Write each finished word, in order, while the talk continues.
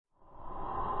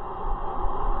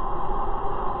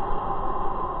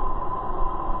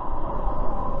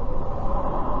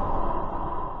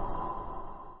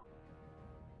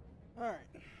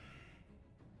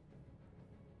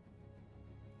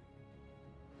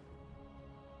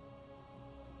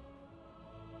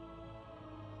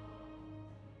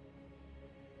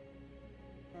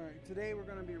Today we're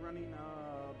going to be running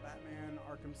Batman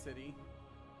Arkham City.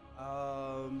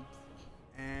 And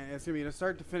it's going to be a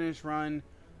start to finish run.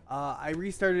 I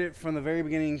restarted it from the very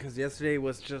beginning because yesterday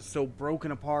was just so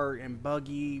broken apart and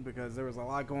buggy because there was a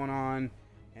lot going on.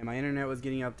 And my internet was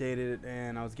getting updated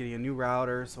and I was getting a new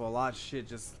router. So a lot of shit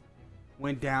just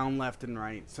went down left and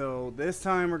right. So this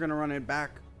time we're going to run it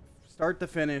back start to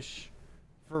finish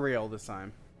for real this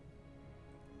time.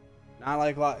 Not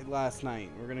like last night.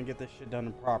 We're gonna get this shit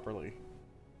done properly.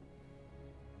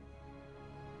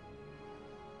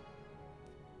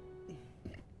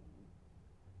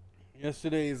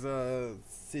 Yesterday's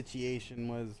situation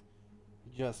was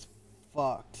just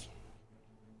fucked.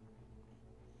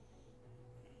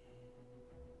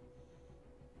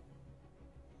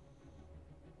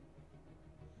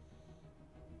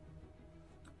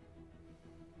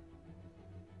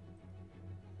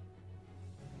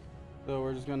 So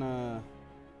we're just gonna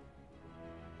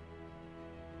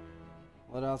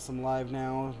let out some live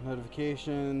now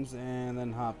notifications and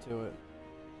then hop to it.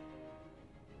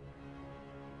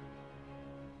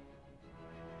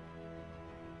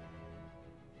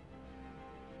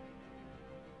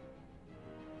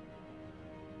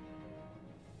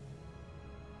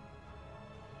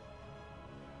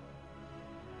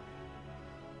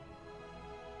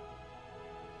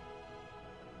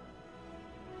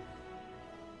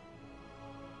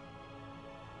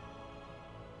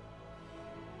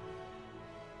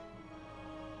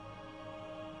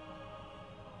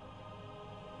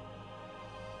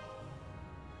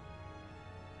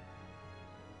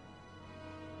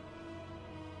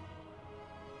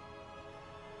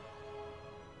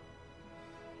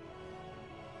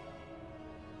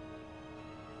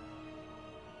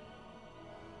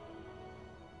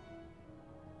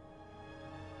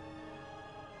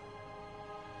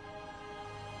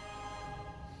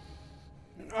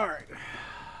 Alright.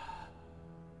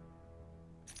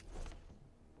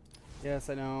 Yes,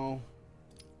 I know.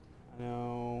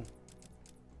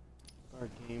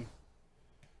 Start game.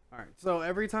 Alright, so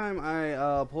every time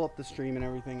I pull up the stream and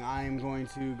everything, I'm going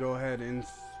to go ahead and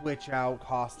switch out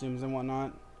costumes and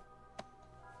whatnot.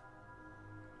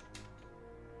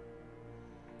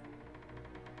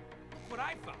 Look what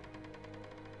I found!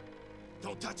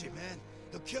 Don't touch it, man.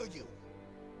 He'll kill you.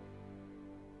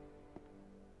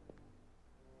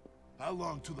 How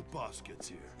long till the boss gets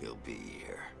here? He'll be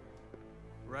here.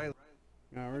 Right.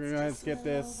 We're gonna go ahead and skip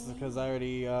this because I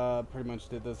already pretty much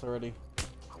did this already.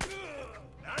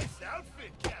 Nice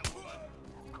outfit, Catwoman.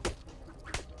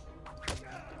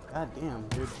 God damn,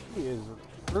 dude, he is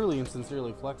truly and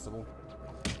sincerely flexible.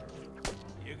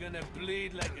 You're gonna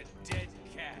bleed like a dead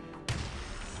cat.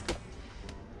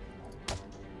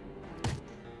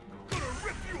 Gonna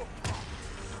rip you apart.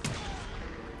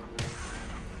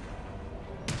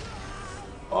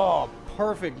 Oh,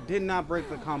 perfect. Did not break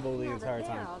the combo the Now entire that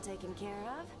they're time. all taken care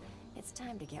of, it's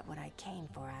time to get what I came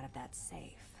for out of that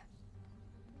safe.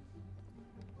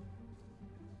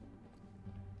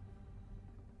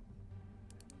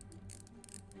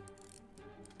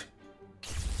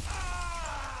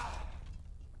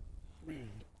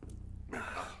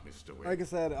 Like I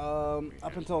said,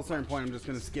 up until a certain point, I'm just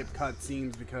gonna skip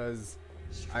cutscenes because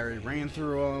I already ran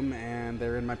through them and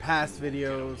they're in my past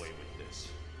videos.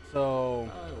 So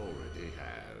I already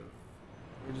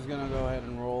have. we're just gonna go ahead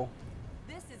and roll.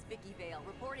 This is Vicky Vale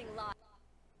reporting live.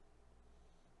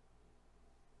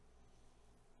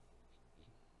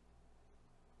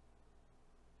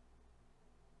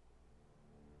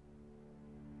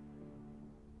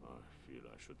 I feel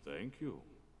I should thank you.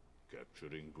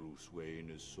 Capturing Bruce Wayne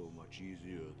is so much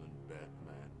easier than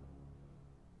Batman.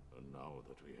 And now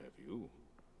that we have you,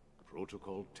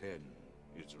 Protocol 10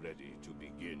 is ready to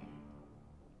begin.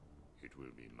 It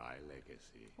will be my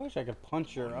legacy. I wish I could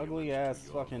punch your ugly ass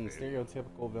fucking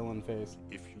stereotypical villain face.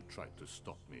 If you try to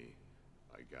stop me,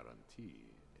 I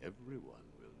guarantee everyone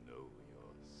will know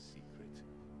your secret.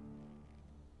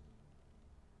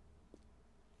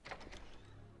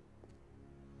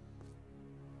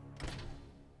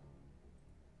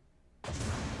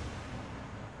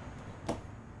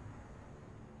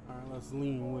 Alright, let's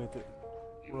lean with it.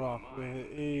 Rock with it.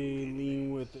 Hey,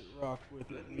 lean with it. Rock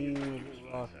with it. Lean with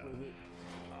it. Rock with it.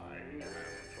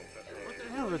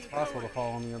 I don't know if it's possible to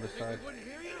fall on the other side. Yeah,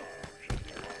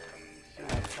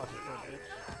 fuck it, bitch.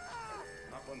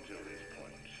 Up until this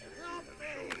point, you have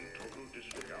shown total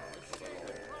disregard for the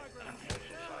law and for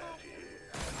society.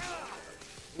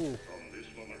 Ooh. From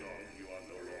this moment on, you are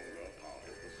no longer part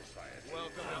of the society.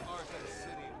 Welcome to Arkham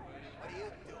City. What are you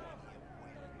doing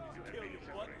here? Kill you,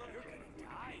 what? You're gonna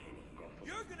die.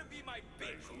 You're gonna be my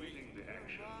bitch, Wayne. The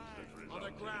actions that result On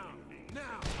the ground.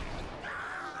 Now!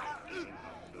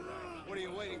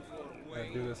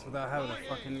 Gotta do this without having to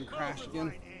fucking crash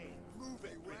again. Move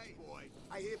it, rich boy.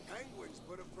 I hear penguins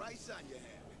put a price on your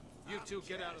head. You two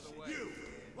get out of the way. You!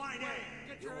 Line A!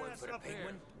 Get your ass up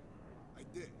here! I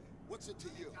did. What's it to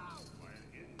you?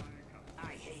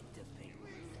 I hate the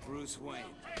penguin. Bruce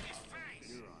Wayne.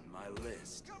 You're on my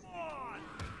list. Come on!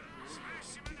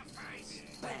 Smash him in the face!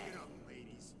 Break it up,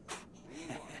 ladies.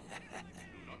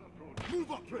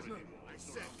 Move up, prisoner! I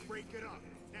said break it up,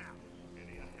 now.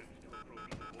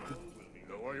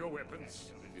 Lower your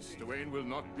weapons. Mr. Wayne will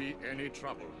not be any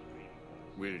trouble.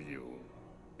 Will you,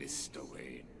 Mr.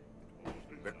 Wayne?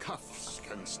 The cuffs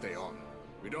can stay on.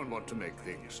 We don't want to make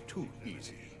things too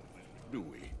easy, do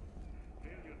we?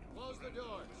 Close the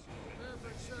doors. Prepare for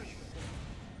exertion.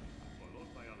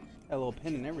 Got a little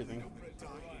pin and everything.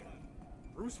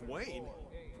 Bruce Wayne?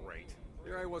 Great.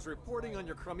 Here I was reporting on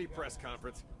your crummy press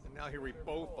conference, and now here we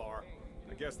both are.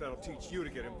 I guess that'll teach you to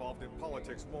get involved in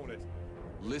politics, won't it?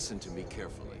 Listen to me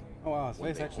carefully. Oh wow, his When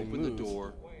face they actually open moves. the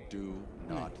door, do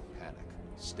not panic.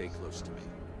 Stay close to me.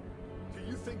 Do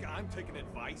you think I'm taking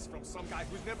advice from some guy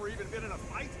who's never even been in a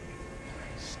fight?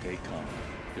 Stay calm.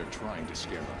 They're trying to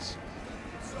scare us.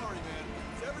 Sorry, man.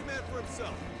 It's every man for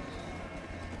himself.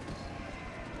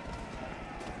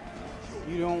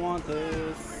 You don't want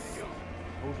this.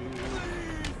 Oh, dude.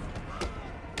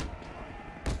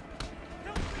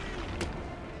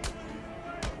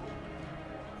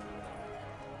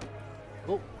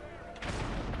 Oh.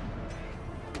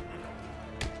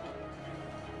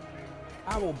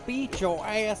 I will beat your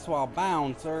ass while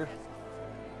bound, sir.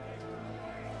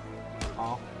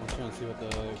 Oh, I'm trying to see what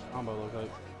the combo looks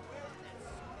like.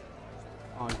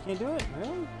 Oh, you can't do it?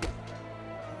 Really?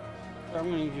 Sir, I'm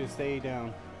gonna need you to stay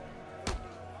down.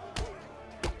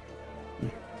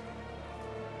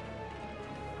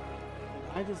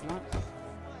 I just not.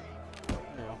 There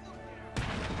you go.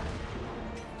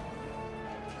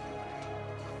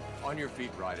 On your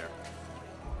feet, Ryder.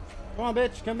 Come on,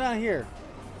 bitch, come down here.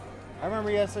 I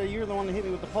remember yesterday you were the one that hit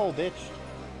me with the pole, bitch.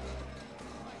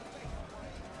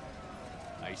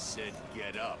 I said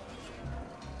get up.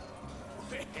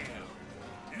 Well,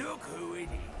 look who it is.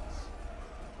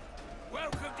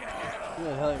 Welcome to hell. Who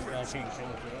the hell are you being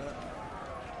killed for that?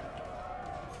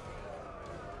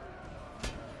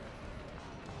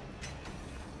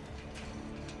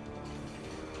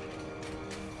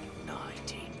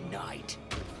 Night.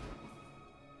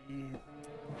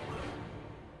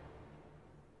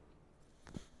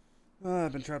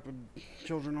 I've been trapped with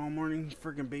children all morning,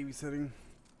 freaking babysitting.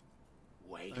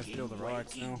 I feel the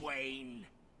rocks now. Wayne.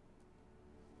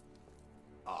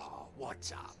 Oh,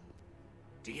 what's up?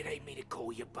 Do you need me to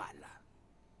call you butler?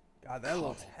 God, that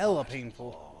looks hella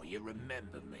painful. Oh, you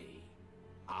remember me?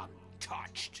 I'm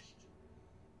touched.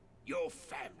 Your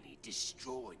family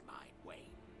destroyed mine,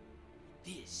 Wayne.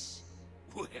 This,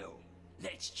 well,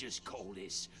 let's just call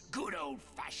this good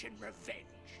old-fashioned revenge.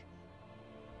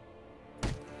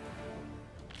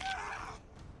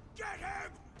 Get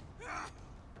him!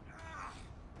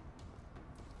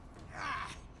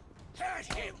 Hurt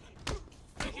him!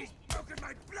 He's broken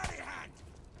my bloody hand!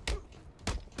 Do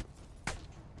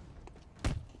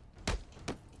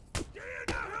you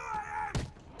know who I am?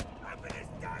 Open this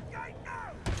damn gate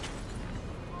now!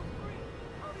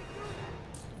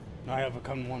 I have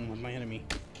become one with my enemy.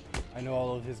 I know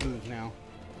all of his moves now.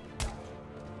 I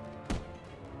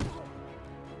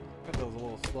thought that was a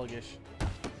little sluggish.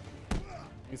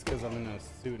 It's because I'm in a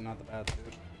suit, not the bad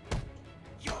suit.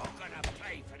 You're gonna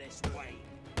pay for this, Wayne!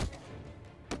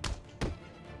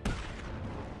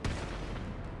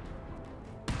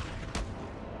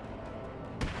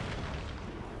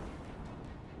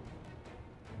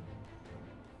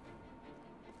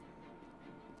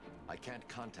 I can't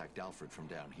contact Alfred from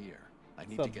down here. I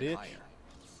need What's to up, get bitch? higher.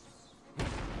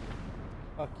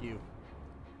 Fuck you.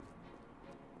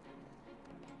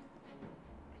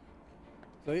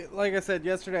 So, like I said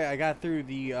yesterday, I got through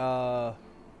the,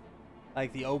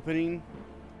 like the opening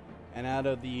and out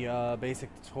of the, basic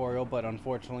tutorial, but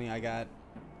unfortunately I got,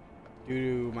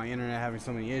 due to my internet having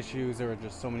so many issues, there were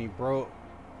just so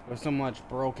much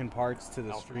broken parts to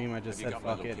the stream, I just said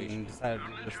fuck it and decided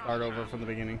to just start over from the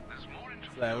beginning.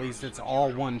 So at least it's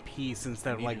all one piece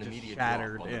instead of like just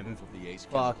shattered and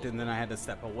fucked, and then I had to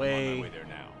step away.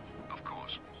 Of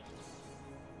course.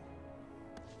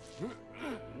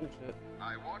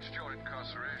 I watched your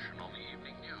incarceration on the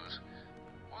evening news.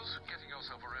 Was getting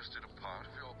yourself arrested a part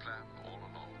of your plan all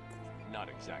along? Not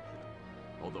exactly.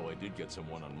 Although I did get some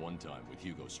one-on-one time with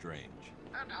Hugo Strange.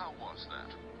 And how was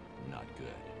that? Not good.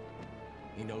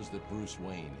 He knows that Bruce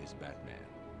Wayne is Batman.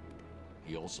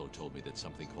 He also told me that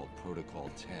something called Protocol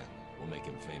 10 will make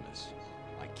him famous.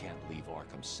 I can't leave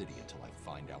Arkham City until I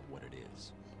find out what it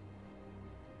is.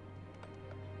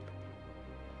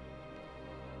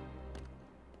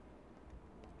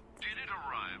 Did it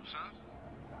arrive, sir?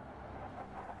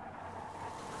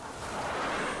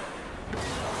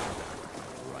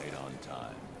 Right on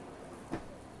time.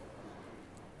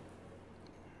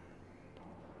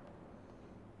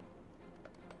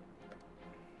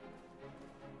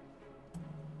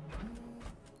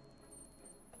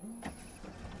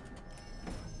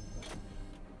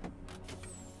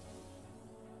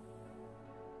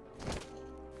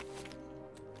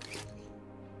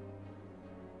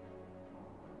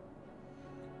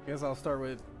 Guess I'll start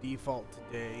with default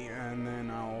today, and then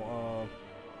I'll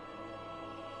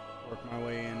work my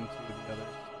way into the others.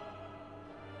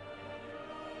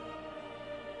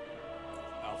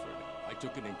 Alfred, I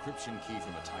took an encryption key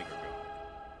from a Tiger Guard.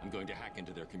 I'm going to hack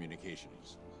into their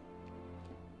communications.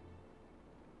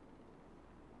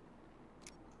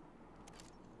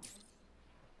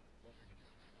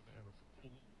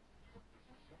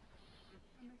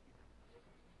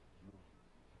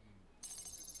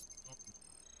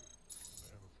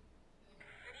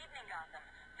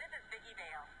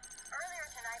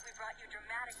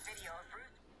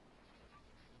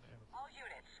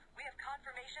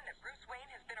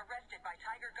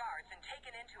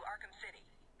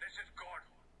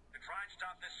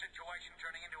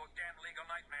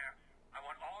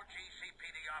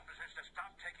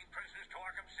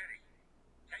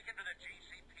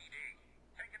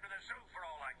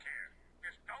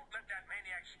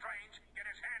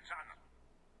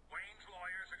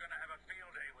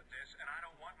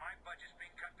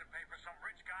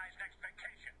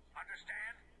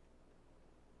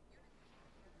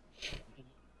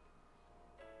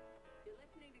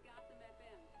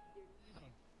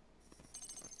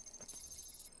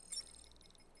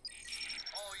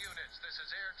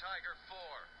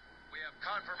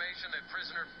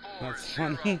 That's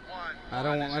funny. I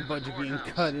don't want my budget being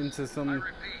cut into some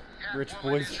rich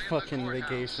boy's fucking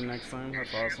vacation next time.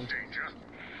 That's awesome.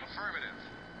 Affirmative.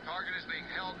 Target is being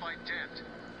held by Dent.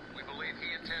 We believe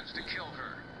he intends to kill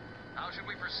her. How should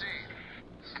we proceed?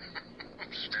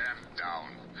 Stand down.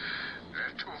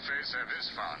 Let Two-Face have his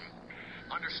fun.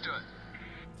 Understood.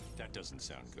 That doesn't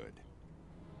sound good.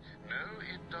 No,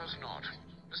 it does not.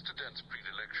 Mr. Dent's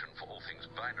predilection for all things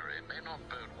binary may not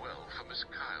bode well for Miss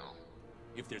Kyle.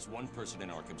 If there's one person in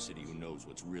Arkham City who knows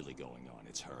what's really going on,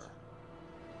 it's her.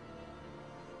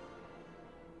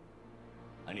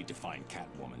 I need to find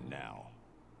Catwoman now.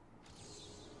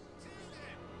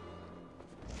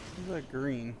 Who's that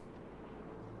green?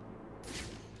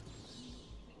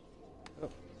 Oh.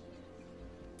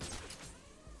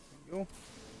 There you go.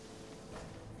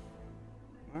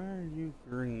 Why are you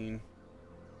green?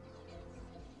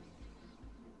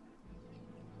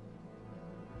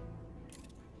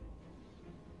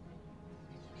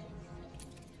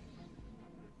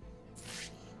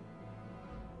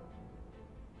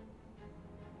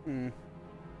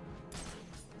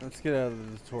 Let's get out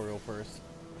of the tutorial first.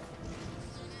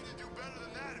 You need to do better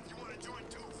than that if you want to join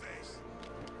Two-Face.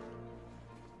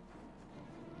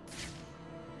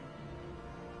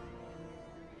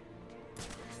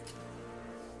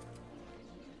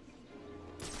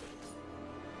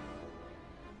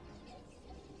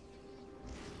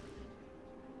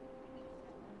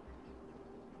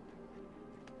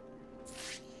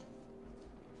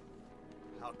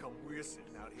 How come we're sitting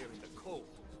out here in the cold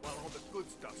while all the good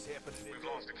stuff's happening in We've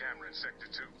lost a camera in Sector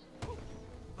 2.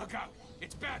 Look out!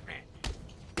 It's Batman!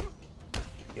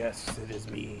 Yes, it is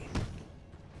me.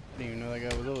 Didn't even know that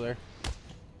guy was over there.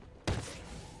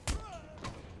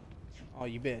 Oh,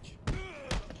 you bitch.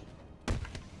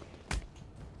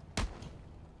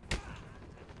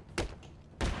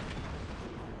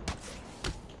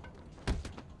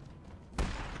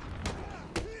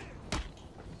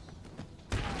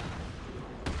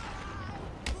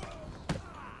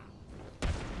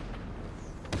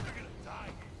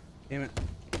 Damn it.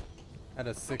 Had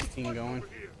a 16 going.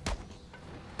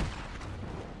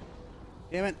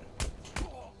 Damn it.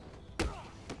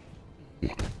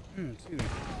 Excuse me.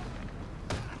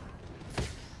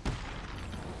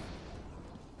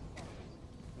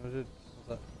 What is it? What's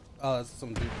that? Oh, that's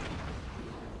some dude.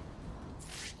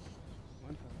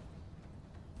 What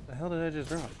the hell did I just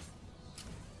drop?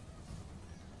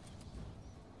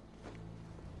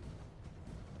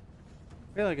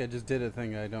 I feel like I just did a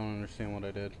thing. I don't understand what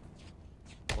I did.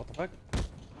 What the fuck?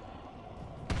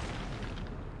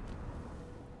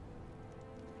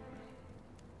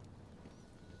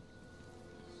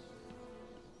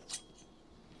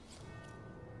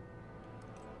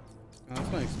 Oh,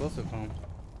 that's my explosive home.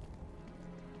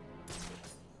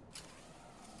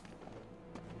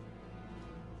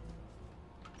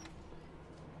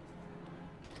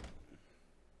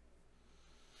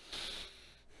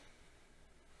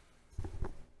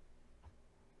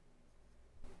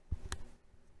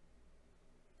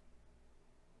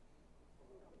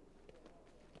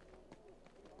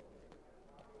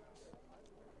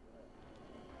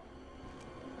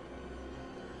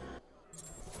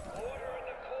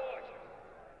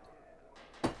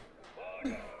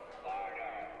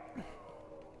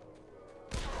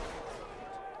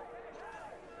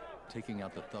 Taking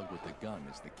out the thug with the gun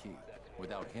is the key.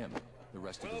 Without him, the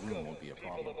rest of the room won't be a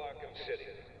problem. People of Arkham City.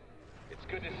 It's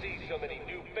good to see so many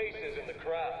new faces in the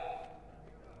crowd.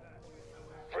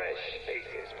 Fresh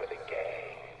faces for the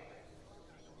gang.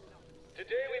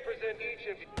 Today we present each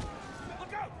of you...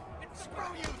 Look out!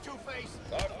 Screw you, Two-Face!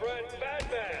 Our friend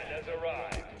Batman has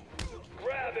arrived.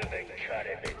 Grab him and cut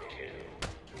him in two.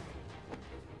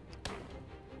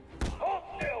 Hold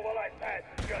still while I pass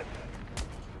justice.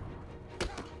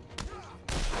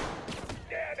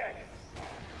 Damn it!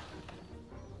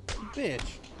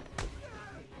 Bitch.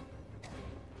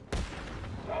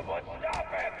 Someone stop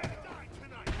him!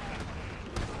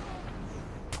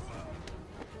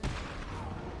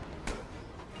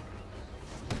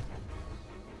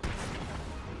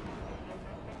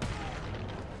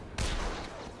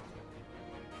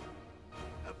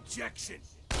 Objection!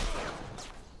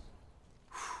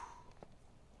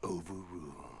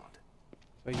 Overruled.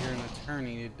 But you're an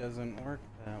attorney, it doesn't work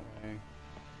that way.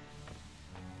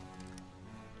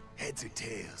 Heads or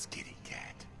tails, kitty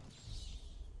cat?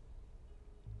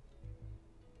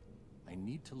 I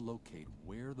need to locate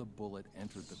where the bullet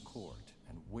entered the court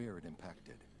and where it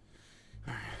impacted.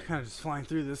 Alright, kind of just flying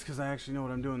through this because I actually know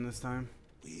what I'm doing this time.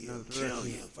 We'll kill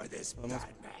you for this, Batman.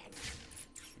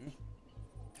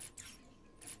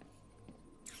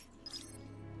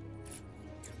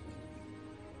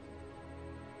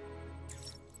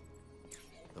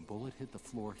 The bullet hit the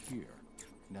floor here.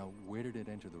 Now, where did it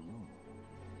enter the room?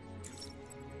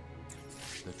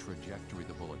 The trajectory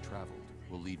the bullet traveled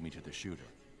will lead me to the shooter.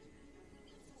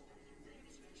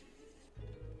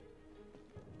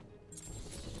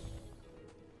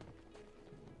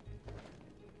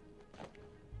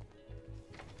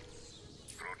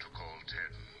 Protocol 10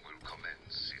 will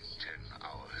commence in 10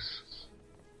 hours.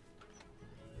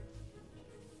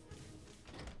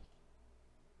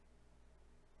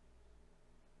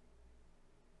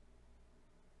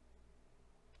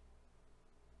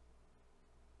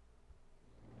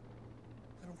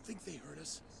 I don't think they heard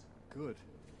us. Good.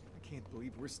 I can't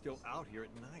believe we're still out here at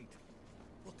night.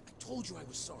 Look, I told you I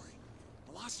was sorry.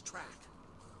 I lost track.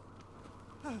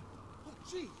 Oh,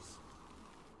 jeez.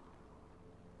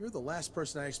 You're the last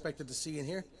person I expected to see in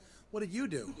here. What did you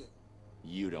do?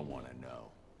 You don't want to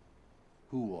know.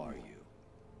 Who are you?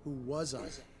 Who was I?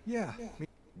 Yeah.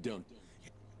 Don't...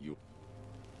 You...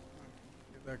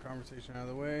 Get that conversation out of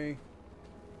the way.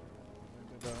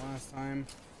 I did that last time.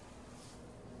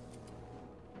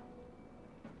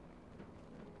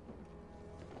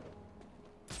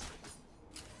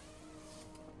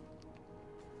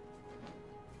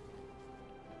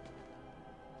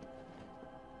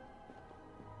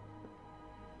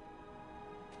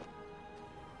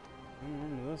 I don't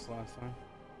remember this last time.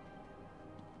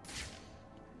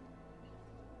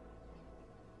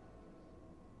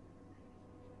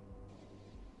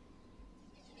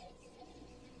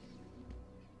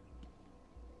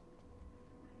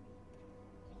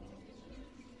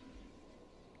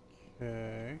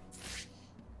 Okay.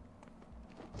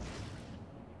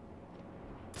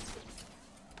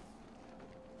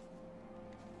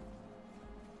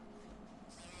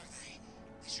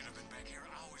 They should have been back here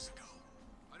hours ago.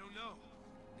 I don't know.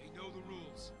 They know the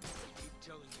rules. I keep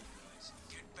telling you guys.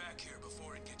 Get back here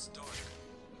before it gets dark.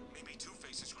 Maybe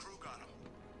Two-Face's crew got him.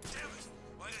 Damn it!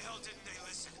 Why the hell didn't they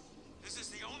listen? This is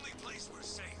the only place we're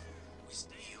safe. We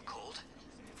stay you cold?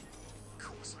 Of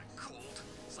course I'm cold.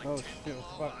 It's like 10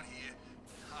 below out here.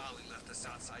 Harley left us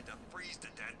outside to freeze to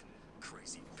death.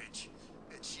 Crazy bitch.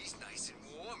 And she's nice and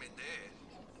warm in there.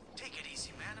 Take it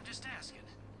easy, man. I'm just asking.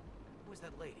 Who was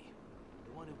that lady?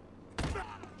 The one who...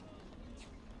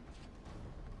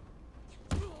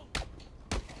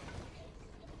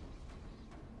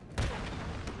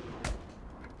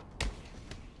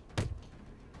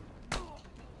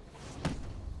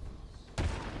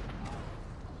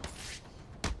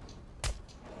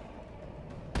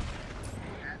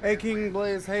 Hey King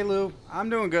Blaze, hey Lou, I'm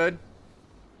doing good.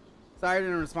 Sorry I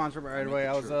didn't respond right away.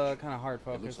 I was kind of hard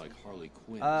focused. It looks like Harley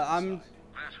Quinn. I'm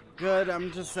good.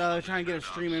 I'm just trying to get a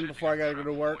stream in before I gotta go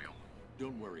to work.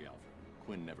 Don't worry, Alfred.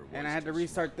 Quinn never was. And I had to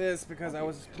restart this because I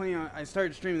was planning on. I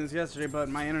started streaming this yesterday, but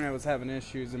my internet was having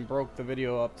issues and broke the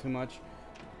video up too much.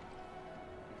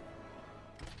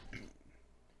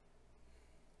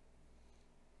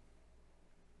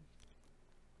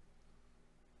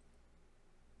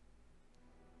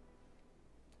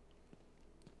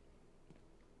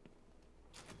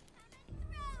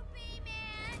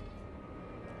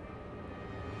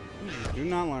 Do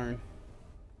not learn.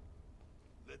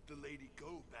 Let the lady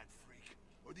go, Bat Freak,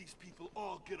 or these people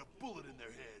all get a bullet in their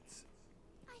heads.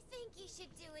 I think you should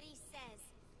do what he says.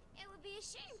 It would be a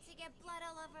shame to get blood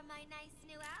all over my nice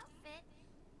new outfit.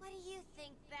 What do you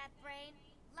think, Batbrain?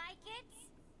 Like it?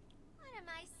 What am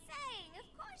I saying? Of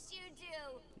course you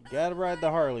do. Gotta ride the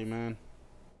Harley, man.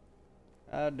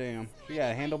 God damn. She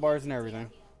got handlebars and everything.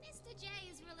 Mr. J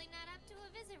is really not up to a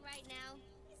visit right now.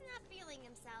 He's not feeling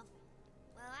himself.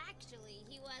 Well, actually,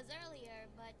 he was earlier,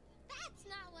 but that's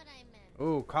not what I meant.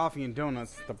 Ooh, coffee and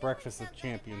donuts, the breakfast of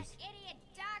champions.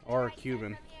 Or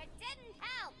Cuban. Didn't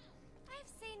help. I've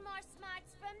seen more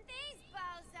smarts from these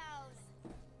bozos.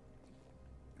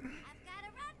 I've got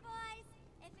to run, boys.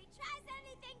 If he tries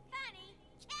anything funny,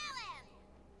 kill him.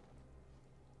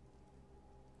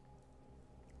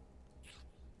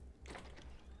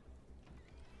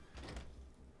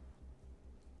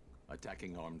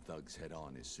 Attacking armed thugs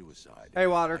head-on is suicide. Hey,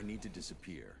 Water. I need to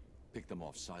disappear. Pick them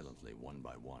off silently, one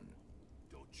by one.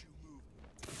 Don't you move.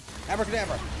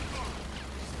 Abracadabra.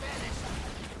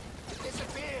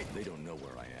 They don't know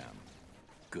where I am.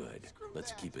 Good.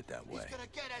 Let's keep it that way.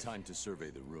 Time to survey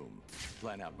the room.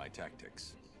 Plan out my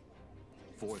tactics.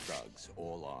 4 thugs,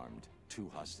 all armed. 2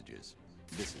 hostages.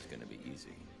 This is gonna be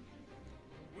easy.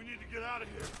 We need to get out of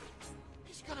here.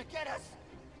 He's gonna get us.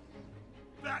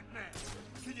 Batman,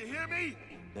 can you hear me?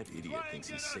 That idiot thinks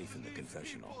he's safe in the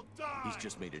confessional. He's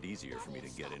just made it easier for me to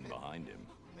get in behind him.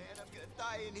 Man, I'm gonna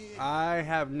die in here. I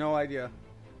have no idea.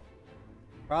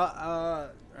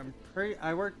 I'm pretty.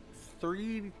 I work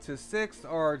 3 to 6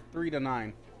 or 3 to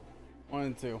 9. 1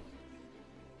 and 2.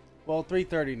 Well,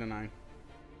 3:30 to 9.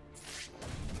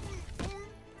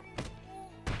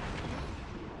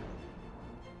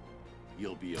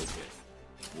 You'll be okay.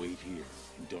 Wait here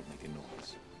and don't make a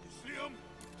noise. See him?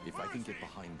 If I can get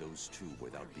behind those 2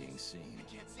 without being seen,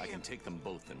 I can take them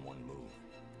both in one move.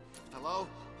 Hello?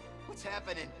 What's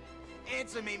happening?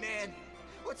 Answer me, man.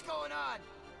 What's going on?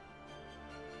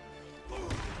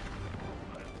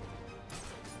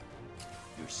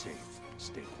 You're safe.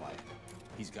 Stay quiet.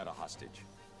 He's got a hostage.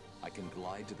 I can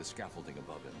glide to the scaffolding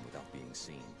above him without being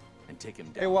seen and take him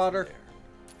down. Hey, Water. From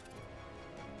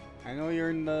there. I know you're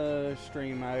in the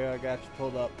stream. I got you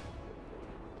pulled up.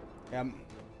 Yeah,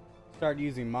 start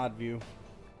using mod view.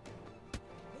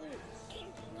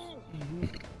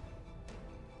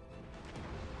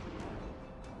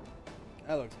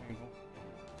 That looks painful.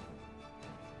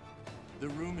 The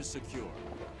room is secure.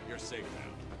 You're safe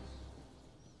now.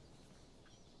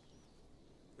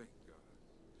 Thank God.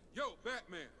 Yo,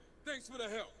 Batman, thanks for the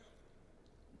help.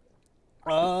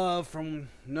 But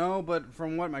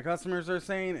from what my customers are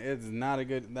saying, it's not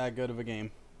that good of a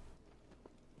game.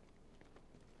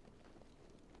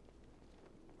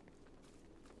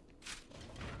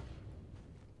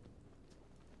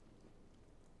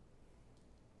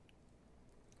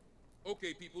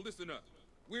 Okay, people, listen up.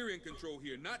 We're in control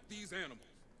here, not these animals.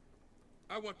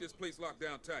 I want this place locked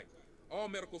down tight. All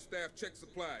medical staff check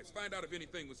supplies. Find out if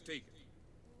anything was taken.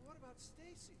 What about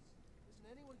Stacy? Isn't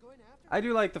anyone going after her? I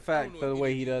do like the fact the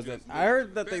way he does it. I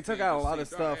heard that they took out a lot of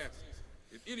stuff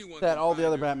that all the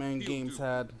other Batman games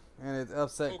had, and it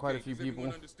upset quite a few people.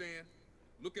 Understand?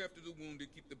 Look after the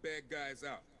wounded, keep the bad guys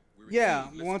out. Yeah,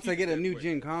 once I get a new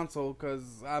gen console,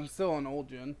 because I'm still on old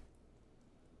gen.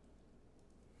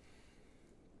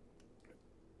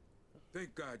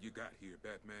 Thank God you got here,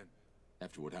 Batman.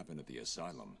 After what happened at the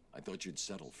asylum, I thought you'd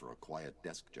settle for a quiet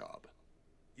desk job.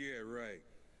 Yeah, right.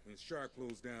 When Shark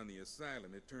closed down the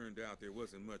asylum, it turned out there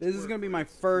wasn't much. This is going to be my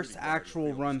first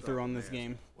actual run-through on this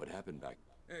game. What happened back?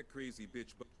 That crazy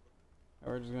bitch.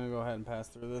 We're just going to go ahead and pass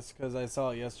through this, because I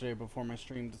saw it yesterday before my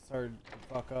stream started to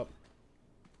fuck up.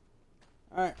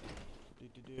 Alright.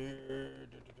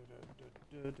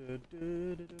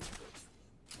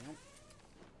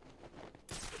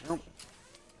 Nope.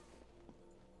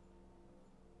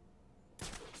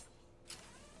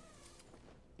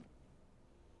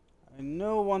 I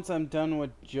know once I'm done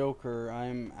with Joker,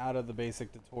 I'm out of the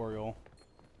basic tutorial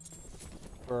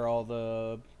for all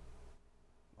the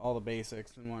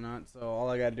basics and whatnot. So all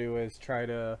I gotta do is try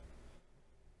to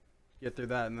get through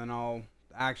that, and then I'll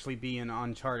actually be in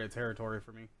uncharted territory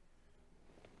for me.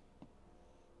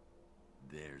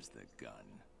 There's the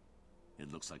gun.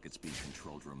 It looks like it's being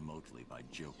controlled remotely by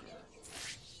Joker.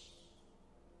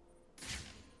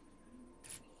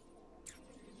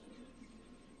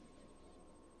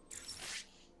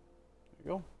 There you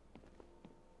go.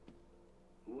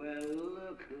 Well,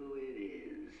 look who it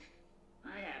is.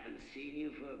 I haven't seen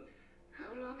you for...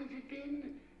 How long has it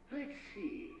been? Let's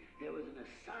see. There was an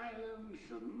asylum,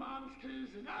 some monsters,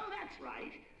 and... Oh, that's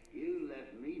right. You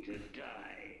left me to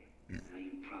die. Now,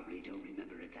 you probably don't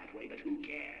remember it that way, but who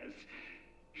cares?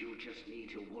 You just need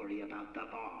to worry about the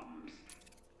bombs.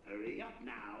 Hurry up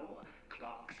now.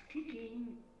 Clock's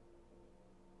ticking.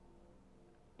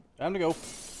 Time to go.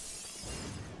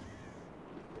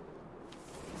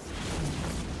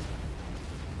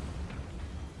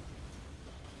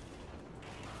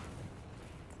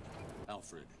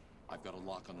 Alfred, I've got a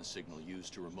lock on the signal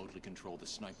used to remotely control the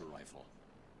sniper rifle.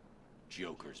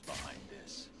 Joker's behind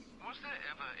this. Was there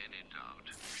ever any doubt?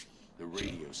 The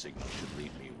radio signal should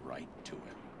lead me right to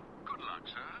him. Good luck,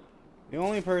 sir. The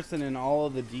only person in all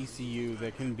of the DCU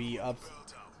that can be a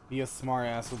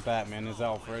smartass with Batman is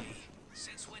Alfred.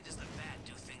 Since when does the Bat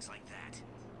do things like that?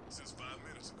 Since 5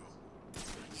 minutes ago.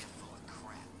 You're full of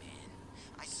crap, man.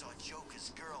 I saw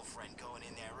Joker's girlfriend going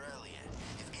in there earlier.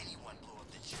 If anyone blew up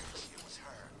the church, it was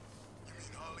her. You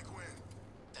mean Harley Quinn?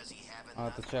 Does he have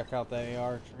I'll have to check out the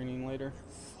AR training later.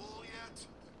 Full yet?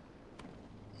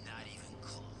 Not even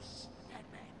close.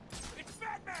 Batman! It's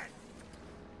Batman!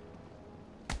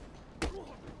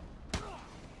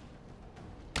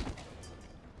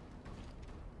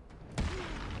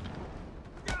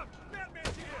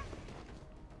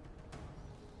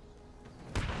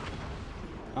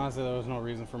 Honestly, there was no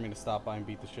reason for me to stop by and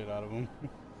beat the shit out of him.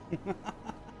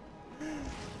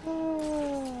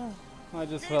 I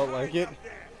just felt like it.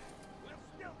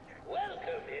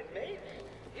 Welcome, inmates.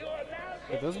 You are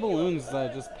now But those balloons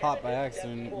that just popped by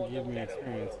accident give me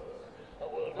experience.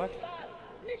 What?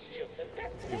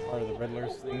 Be part of the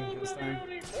Riddler's thing this time.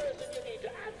 If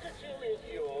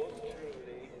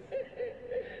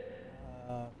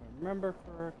I remember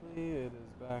correctly, it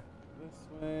is back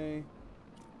this way.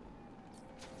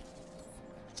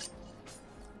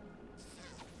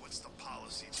 What's the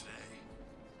policy today?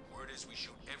 Word is we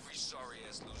shoot every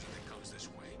sorry-ass loser that comes this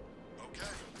way.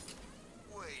 Okay.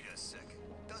 Wait a second.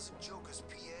 Doesn't Joker's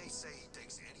PA say he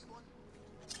takes anyone?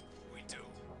 We do.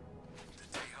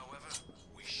 Today, however,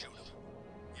 we shoot him.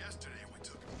 Yesterday we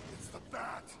took him. It's the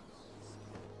Bat!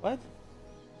 What?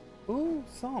 Who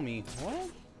saw me? What?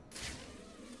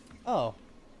 Oh.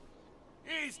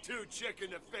 He's too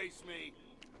chicken to face me.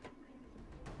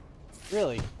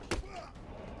 Really?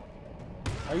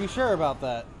 Are you sure about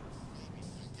that?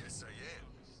 Yes, I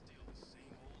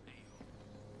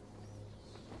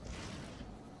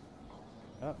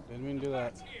am. Oh, didn't mean to do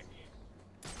that.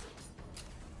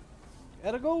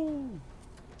 Gotta go!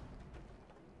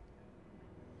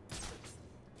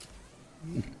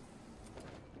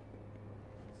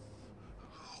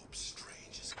 Hope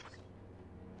Strange is...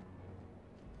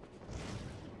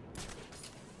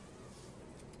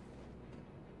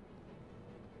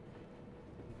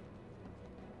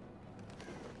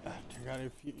 I got a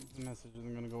few messages.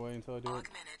 I'm gonna go away until I do it.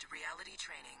 Augmented reality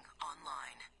training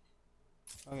online.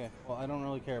 Okay, well, I don't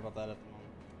really care about that at the moment.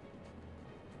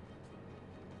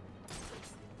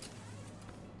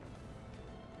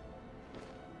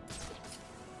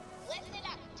 Listen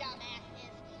up,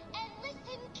 dumbasses, and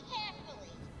listen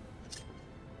carefully.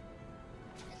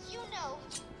 As you know,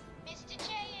 Mr.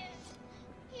 J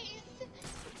he's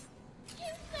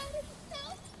found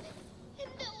himself in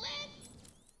the land.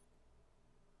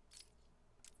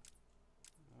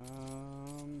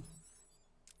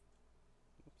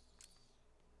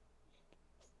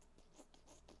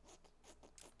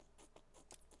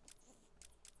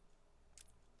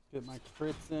 Get my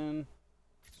crits in.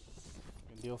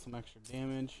 Can deal some extra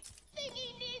damage.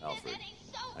 Alfred,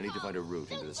 I need to find a route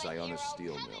into the Sionis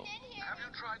steel mill. Have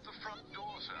you tried the front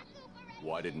door, sir?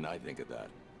 Why didn't I think of that?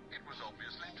 It was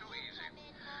obviously too easy.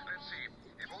 Let's see.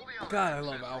 If all the other God, I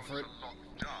love Alfred.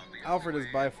 Alfred is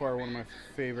by far one of my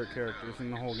favorite characters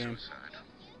in the whole game.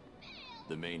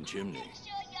 The main chimney.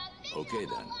 Okay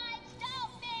then.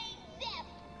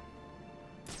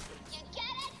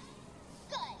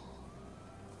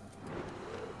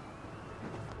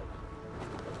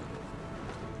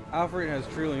 Alfred has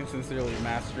truly and sincerely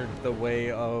mastered the way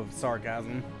of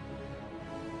sarcasm.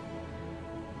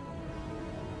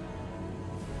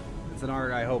 It's an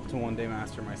art I hope to one day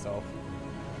master myself.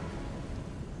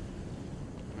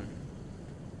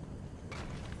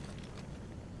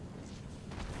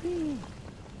 And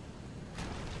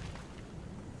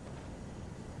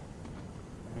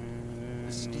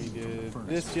we did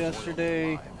this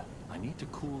yesterday. I need to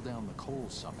cool down the coal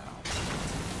somehow.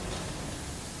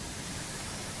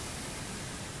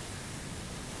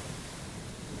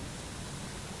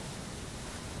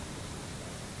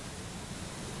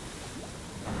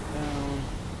 Down.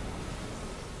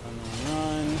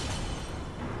 Run.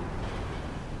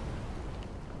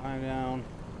 I'm down.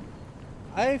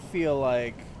 I feel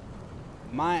like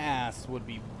my ass would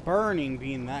be burning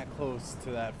being that close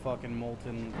to that fucking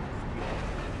molten steel.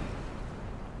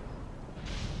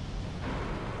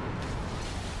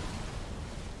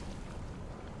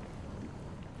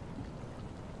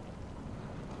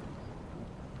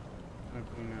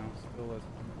 Okay, now still less.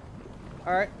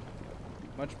 All right.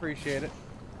 Much appreciated.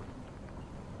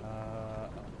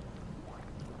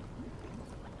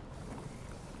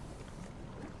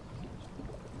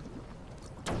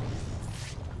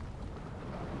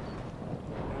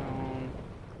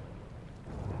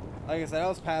 Like I said, I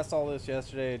was past all this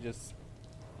yesterday. Just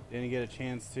didn't get a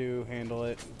chance to handle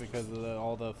it because of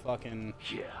all the fucking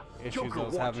issues I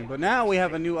was having. But now we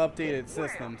have a new updated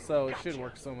system, so it should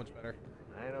work so much better.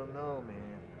 I don't know, man.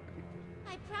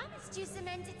 I promised you some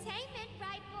entertainment,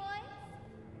 right, boys?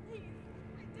 Please,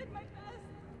 I did my best.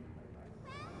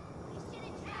 Well, we should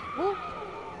have tried. Woo.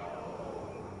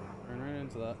 Run right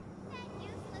into that. That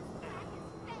useless pack has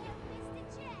failed Mr.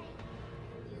 J.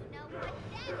 You know what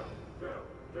that is.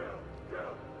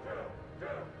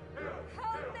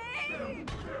 Help me!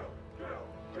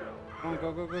 Come on, go,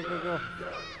 go, go, go, go.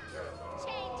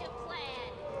 Change of plan.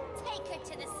 Take her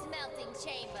to the smelting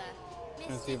chamber.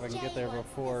 Let's see if I can get there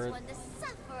before. This one to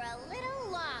suffer a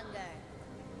little longer.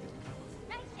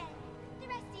 Right then, the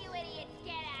rest of you idiots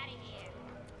get out of here.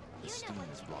 The steam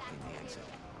is blocking the exit.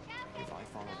 If I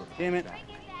follow the Damn it. back,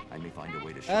 I may find a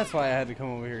way to. That's why I had to come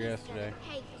over here yesterday.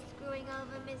 Hey, for screwing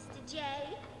over Mr. J.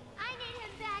 I need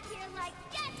him back here like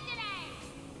yesterday.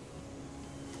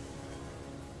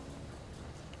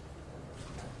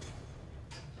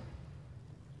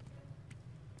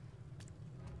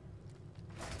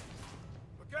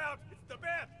 Look out! It's the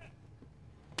bat!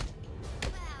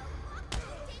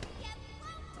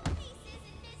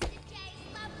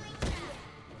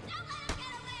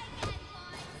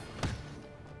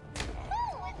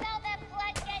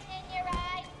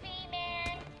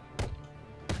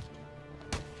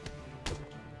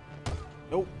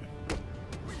 Nope.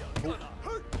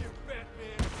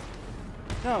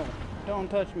 No, don't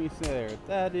touch me, sir.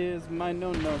 That is my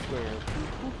no-no square.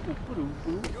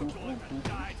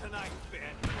 Die tonight, Ben.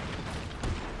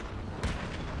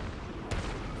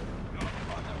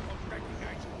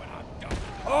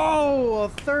 Oh, a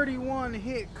 31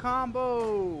 hit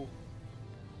combo.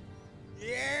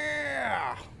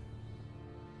 Yeah.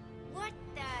 What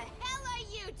the hell are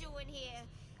you doing here?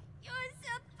 You're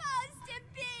supposed to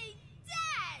be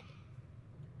dead.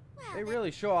 Well, They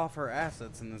really show off her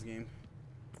assets in this game.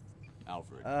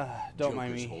 Alfred. Don't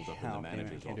mind Joker's me. holed up in the Oh, damn it, I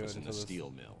manager's can't do office it in the until this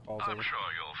steel mill. falls I'm over. sure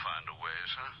you'll find a way,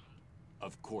 sir.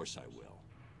 Of course I will.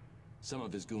 Some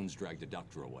of his goons dragged the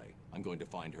doctor away. I'm going to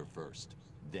find her first,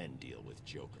 then deal with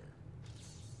Joker.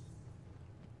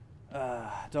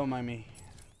 Don't mind me.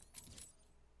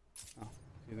 Oh,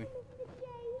 excuse me.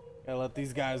 Gotta let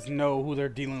these guys know who they're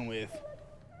dealing with.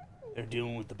 They're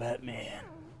dealing with the Batman.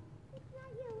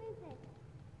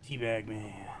 Teabag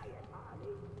Man.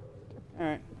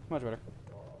 Alright, much better.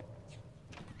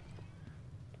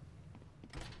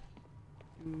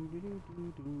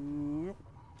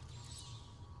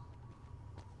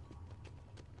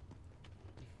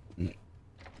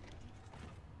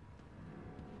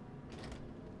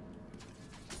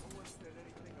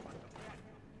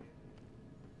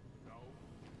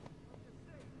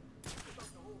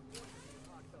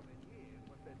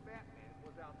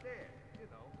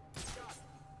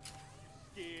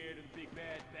 Scared of the big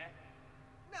bad bat?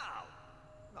 No,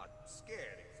 not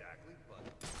scared exactly, but,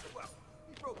 well,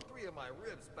 he broke 3 of my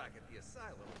ribs back at the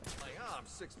asylum, my arm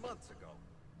 6 months ago.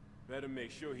 Better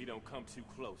make sure he don't come too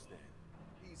close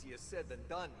then. Easier said than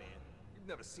done, man. You've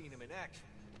never seen him in action.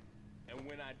 And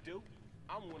when I do,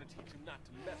 I'm gonna teach him not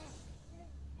to mess with me.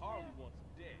 Harley wants him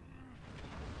dead.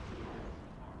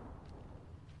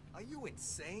 Are you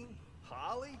insane?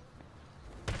 Harley?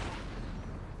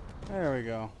 There we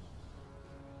go.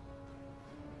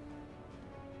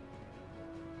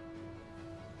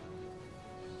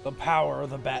 The power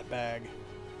of the bat bag.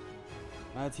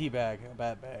 Not a tea bag, a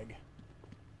bat bag.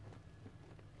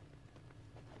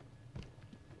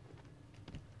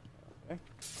 Okay.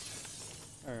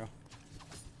 There we go.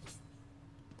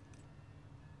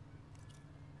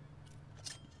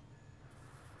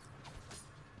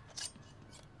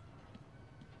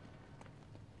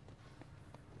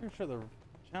 Pretty sure the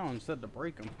challenge said to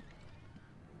break them.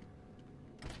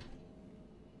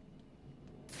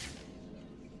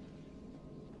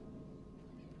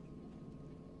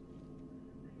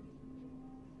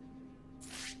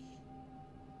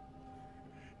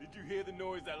 Did you hear the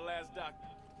noise that last doctor?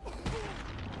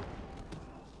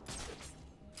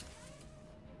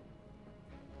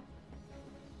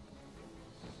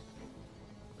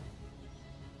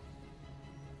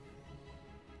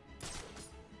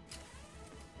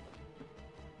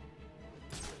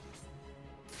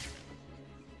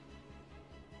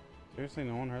 Seriously,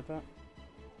 no one heard that?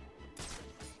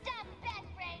 Stop that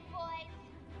brain, boys.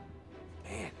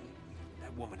 Man,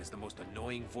 that woman is the most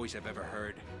annoying voice I've ever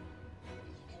heard.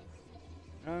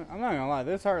 I'm not gonna lie,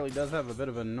 this Harley does have a bit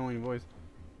of an annoying voice.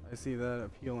 I see that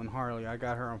appeal in Harley. I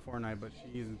got her on Fortnite, but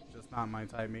she's just not my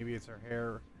type. Maybe it's her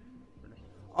hair.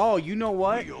 Oh, you know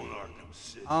what? You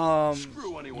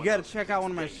gotta check out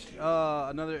one of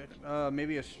my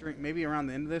maybe a stream, maybe around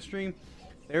the end of this stream.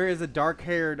 There is a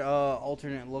dark-haired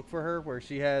alternate look for her where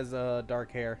she has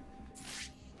dark hair,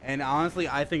 and honestly,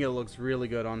 I think it looks really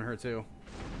good on her too.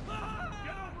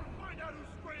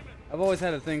 I've always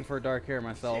had a thing for dark hair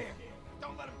myself.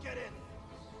 Don't let him get in.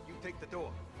 You take the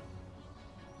door.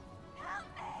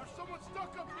 There's someone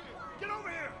stuck up here. Get over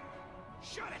here.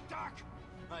 Shut it, Doc!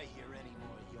 I hear any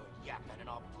more of your yapping and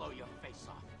I'll blow your face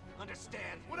off.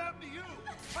 Understand? What happened to you?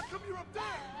 How come you're up there?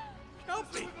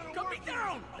 Help me! Cut me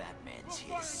down! Batman's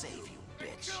here to save you,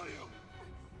 bitch. Kill you.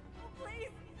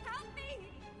 Please, help me!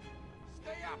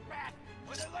 Stay up, Bat!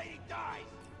 When the lady dies!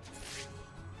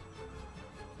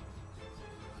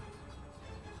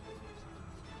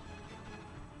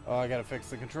 Oh, I gotta fix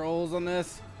the controls on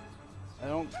this. I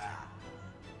don't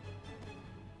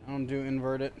do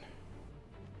invert it.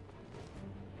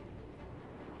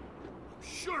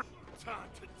 Sure. Time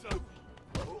to do.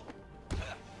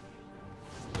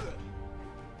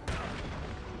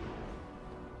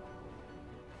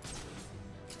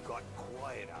 Got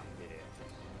quiet out there.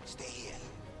 Stay here.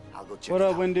 I'll go check What it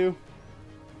up, out. Windu?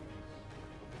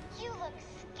 You look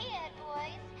scared,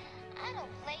 boys. I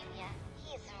don't blame ya.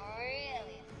 He's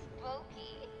really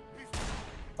spooky.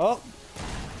 Oh.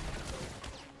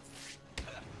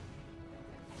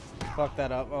 Fuck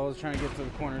that up. I was trying to get to the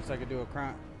corner so I could do a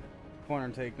corner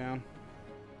takedown.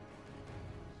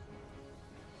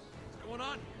 What's going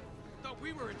on? Thought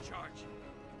we were in charge.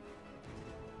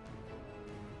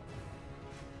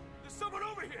 There's someone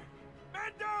over here.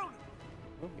 Man down.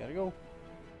 Oh, gotta go.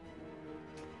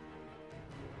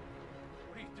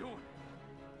 What are you doing?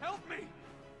 Help me!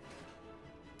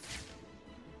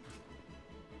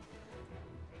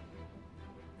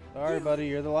 Sorry, buddy.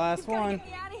 You're the last one. Get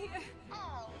me out of here.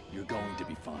 You're going to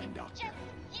be fine, Doctor.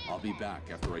 I'll be back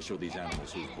after I show these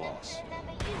animals who's boss.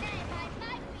 Remember, you guys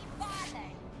might be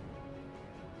bothered.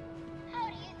 How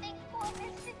do you think poor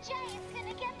Mr. J is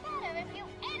gonna get better if you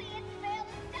idiots fail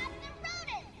to stop the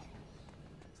rodents?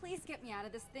 Please get me out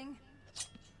of this thing.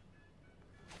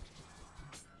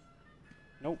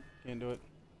 Nope, can't do it.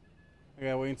 I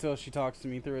gotta wait until she talks to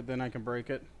me through it, then I can break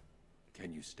it.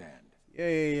 Can you stand?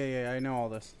 Yeah, I know all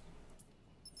this.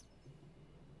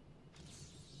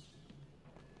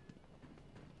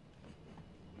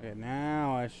 Okay,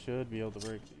 now I should be able to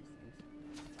break these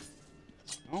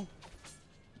things. Oh.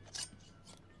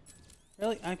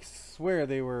 Really? I swear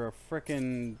they were a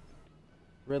frickin'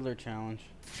 Riddler challenge.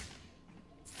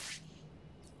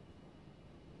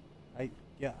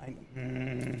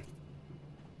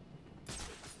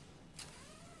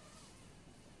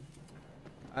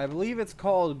 I believe it's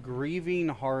called Grieving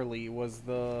Harley was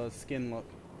the skin look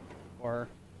for her.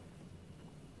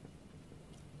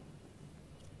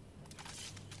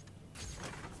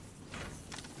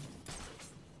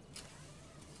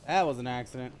 That was an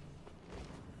accident.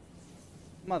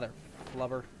 Mother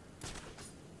flubber.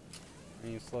 I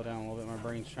need to slow down a little bit. My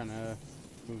brain's trying to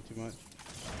move too much.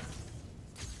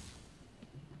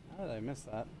 How did I miss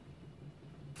that?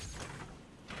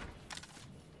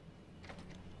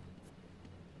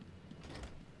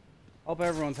 Hope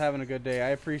everyone's having a good day. I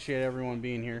appreciate everyone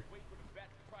being here.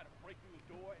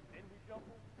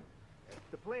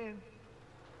 The plan.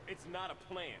 It's not a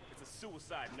plan. It's a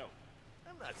suicide note.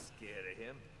 I'm not scared of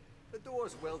him. The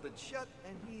door's welded shut,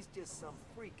 and he's just some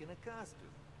freak in a costume.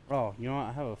 Oh, you know what?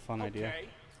 I have a fun idea. Okay,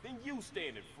 then you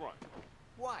stand in front.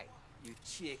 Why, you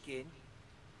chicken?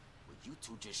 Will you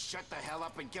two just shut the hell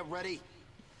up and get ready?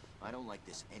 I don't like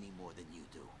this any more than you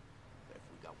do. But if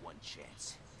we got one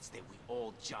chance, it's that we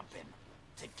all jump in.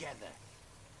 Together.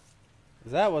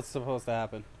 Is that what's supposed to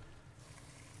happen?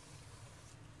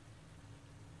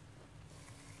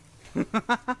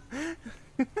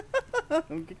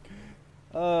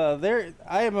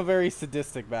 I am a very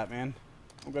sadistic Batman.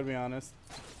 I'm gonna be honest.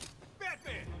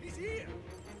 Batman, he's here.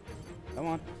 Come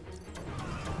on.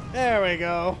 There we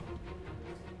go.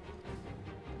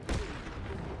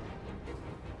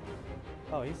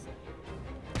 Oh, he's...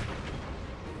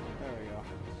 There we go.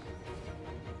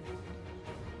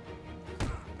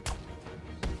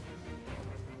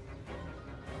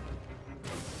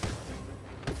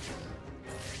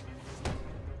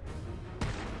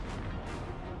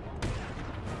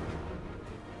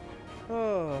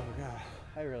 Oh, God.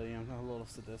 I really am a little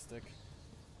sadistic.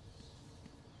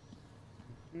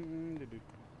 Did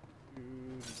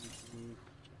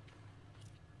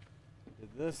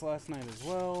this last night as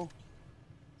well.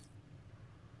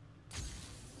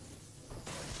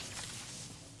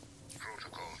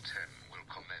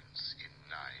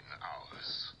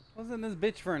 in this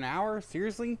bitch for an hour?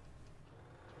 Seriously?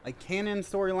 Like, canon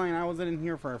storyline, I wasn't in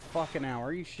here for a fucking hour.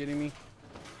 Are you shitting me?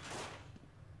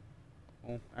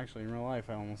 Well, actually, in real life,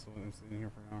 I almost wasn't in here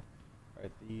for an hour.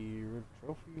 Alright, the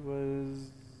trophy was...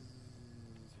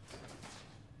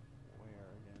 where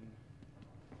again?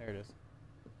 There it is.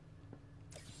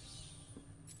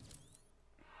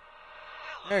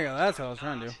 There you go, that's what I was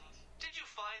trying to do. Did you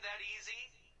find that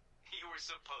easy? You were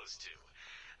supposed to.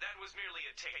 That was merely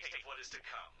a taste of what is to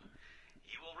come.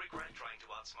 You will regret trying to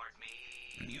outsmart me.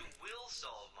 You will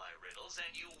solve my riddles,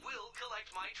 and you will collect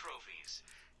my trophies.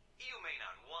 You may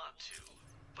not want to,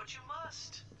 but you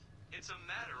must. It's a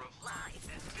matter of life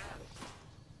and death.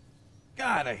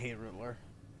 God, I hate Riddler.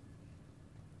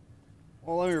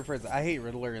 Well, let me rephrase it. I hate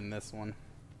Riddler in this one.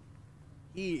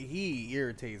 He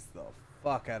irritates the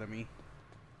fuck out of me.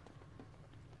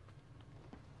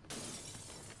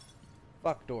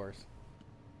 Fuck doors.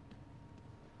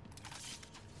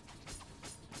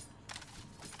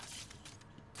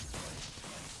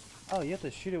 Oh, you have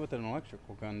to shoot it with an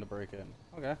electrical gun to break it.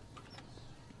 Okay.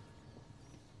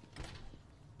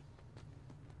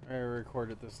 I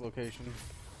recorded this location.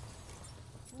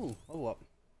 Ooh, level up.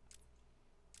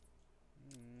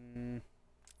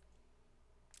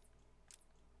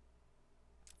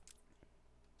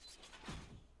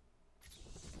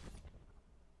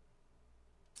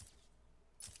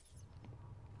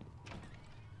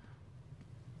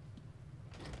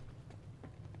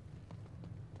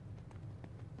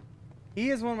 He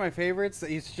is one of my favorites.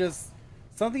 He's just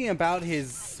something about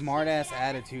his smartass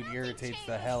attitude irritates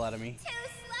the hell out of me.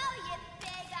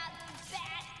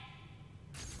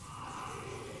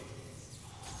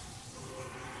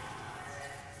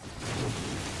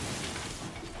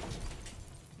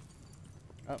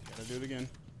 Oh, gotta do it again.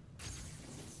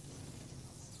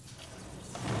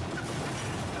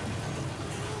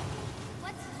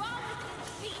 What's wrong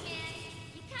with you, B-Man?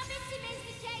 You come into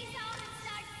Mr. J's home and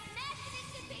start smashing it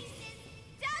to pieces.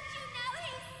 Don't you know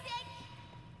he's sick?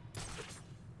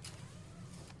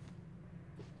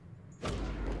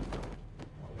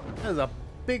 There's a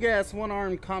big ass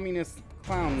one-armed communist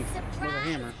clown with a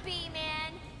hammer.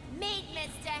 B-Man, meet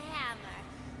Mr. Hammer.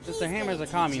 Mr. Hammer's a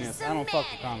communist. I don't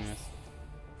fuck with communists.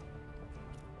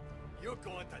 You're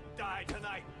going to die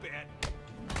tonight, Bet.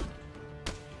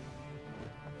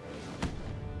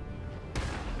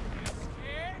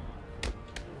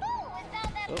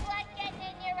 Blood getting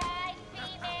in your eyes,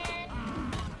 B-Man.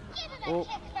 Give him a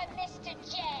kick for Mr.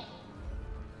 J.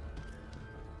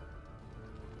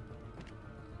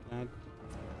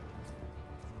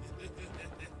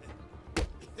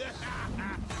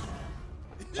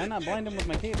 Why not blind him with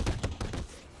my cape?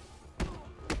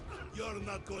 You're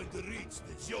not going to reach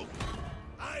the Joker.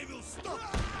 I will stop.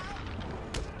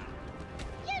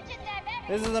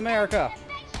 This is America.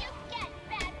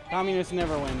 Communists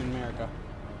never win in America.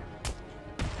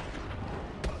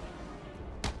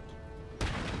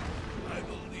 I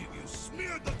will leave you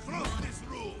smeared across this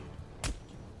room.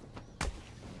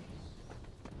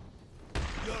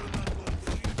 You're not going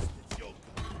to reach the Joker.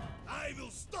 I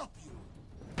will stop you.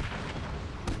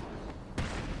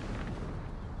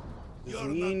 It's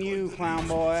me and you, clown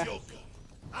boy.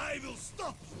 I will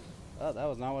stop you. Oh, that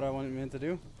was not what I meant to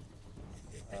do.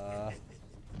 What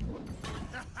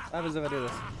happens if I do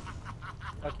this?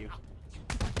 Fuck you.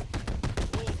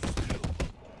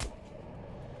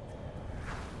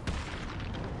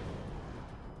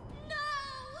 No!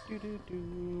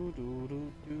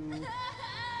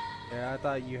 Yeah, I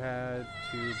thought you had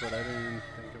to, but I didn't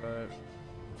think about it.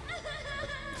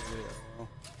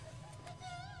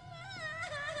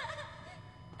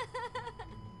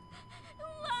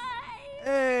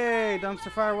 Hey,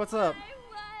 Dumpster Fire, what's up?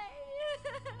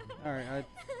 Alright,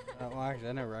 well, actually,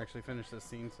 I never actually finished this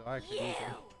scene, so I actually need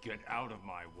to. Get out of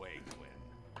my way, Gwen.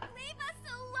 Leave us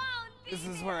alone, This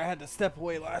is where I had to step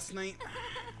away last night.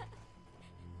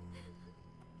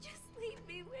 Just leave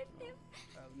me with him.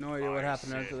 I have no idea what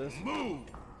happened after this. Move!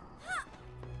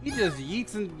 He just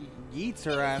yeets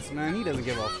her ass, man. He doesn't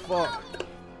give a fuck.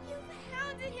 You've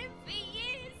hounded him for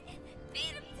years,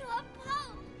 beat him to a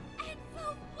pulp, and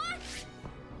for what?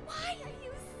 Why are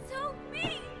you so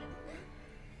mean?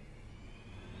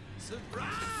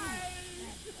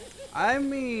 I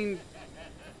mean,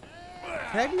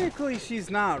 technically she's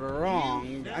not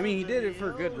wrong. I mean, he did it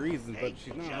for good reasons, but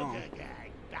she's not wrong.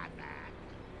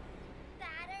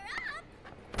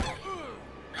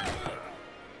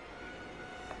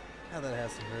 How that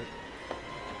has to hurt.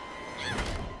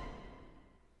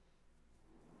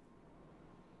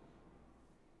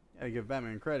 Gotta give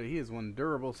Batman credit. He is one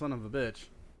durable son of a bitch.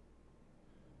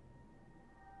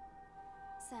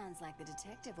 Sounds like the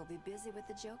detective will be busy with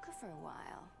the Joker for a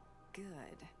while. good.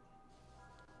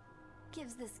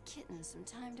 Gives this kitten some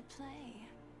time to play.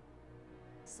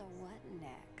 So what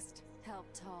next? Help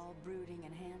tall, brooding,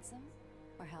 and handsome?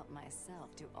 Or help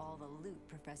myself do all the loot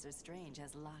Professor Strange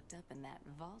has locked up in that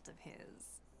vault of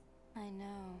his? I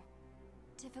know.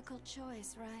 Difficult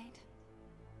choice, right?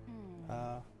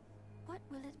 What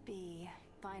will it be?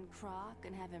 Find Croc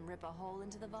and have him rip a hole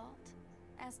into the vault?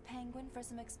 Ask Penguin for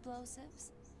some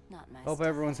explosives? Not my Hope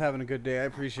everyone's having a good day. I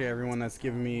appreciate everyone that's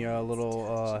giving me a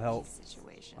little help.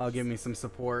 Give me some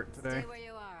support today. Stay where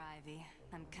you are, Ivy.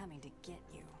 I'm coming to get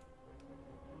you.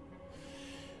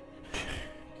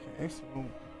 Okay, so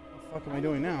what the fuck am I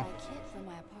doing now? My kit from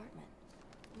my apartment.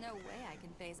 No way I can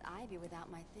face Ivy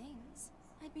without my things.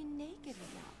 I'd be naked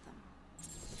without them.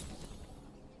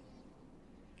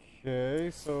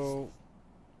 Okay, so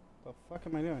the fuck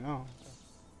am I doing? Oh.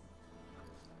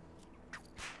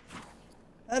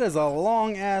 That is a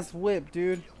long ass whip,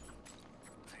 dude.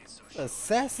 What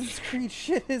Assassin's Creed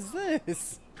shit is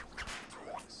this?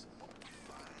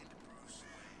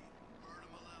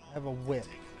 I have a whip.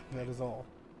 That is all.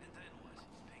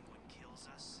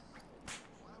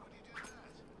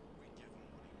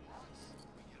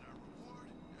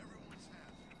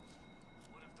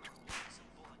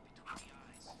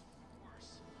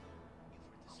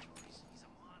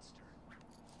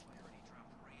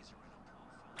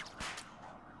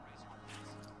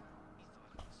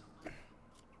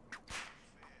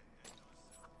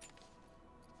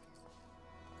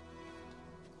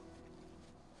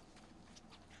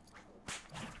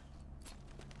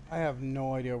 I have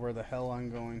no idea where the hell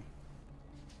I'm going.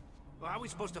 Well, how are we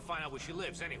supposed to find out where she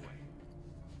lives, anyway?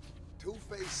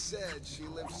 Two-Face said she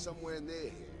lives somewhere near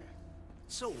here.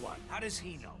 So what? How does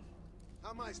he know? How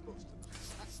am I supposed to know?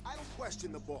 I don't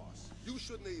question the boss. You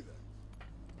shouldn't either.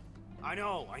 I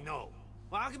know.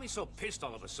 Well, how can be so pissed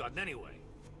all of a sudden, anyway?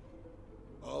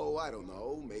 Oh, I don't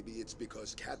know. Maybe it's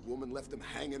because Catwoman left him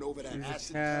hanging over that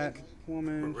acid tank.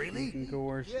 Catwoman. Really? She can go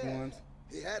where she wants.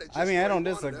 He had it just I mean, I don't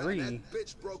where he wanted disagree. her, and that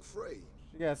bitch broke free.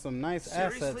 She got some nice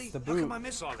Seriously? assets to How boot. come I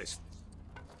miss all this?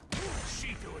 What's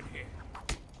she doing here?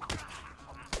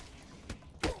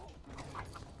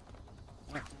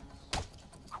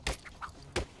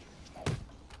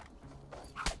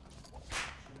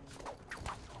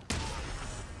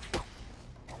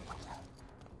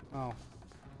 Oh,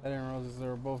 I didn't realize they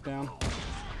were both down.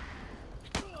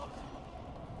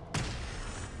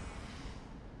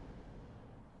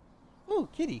 Ooh,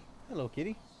 kitty. Hello,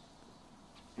 kitty.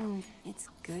 It's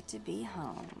good to be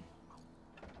home.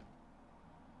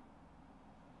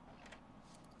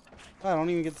 I don't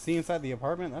even get to see inside the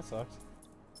apartment. That sucks.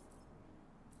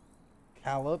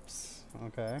 Callops.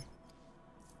 Okay.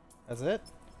 That's it?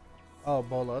 Oh,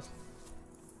 bolas.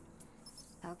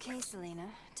 Okay, Selena.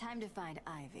 Time to find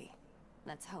Ivy.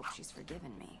 Let's hope she's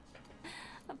forgiven me.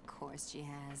 Of course she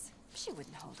has. She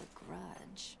wouldn't hold a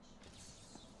grudge.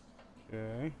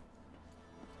 Okay.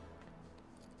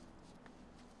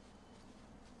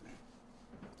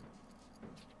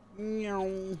 Meow.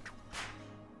 The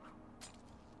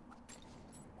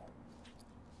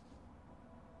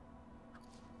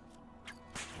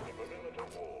perimeter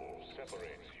wall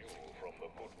separates you from the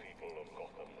good people of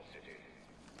Gotham City.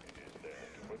 It is there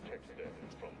to protect them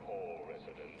from all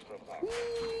residents of our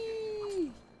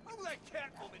city. How will that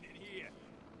Catwoman in here?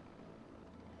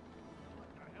 What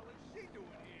the hell is she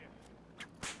doing here?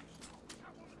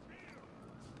 Catwoman's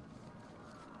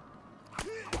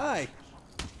here! Hi.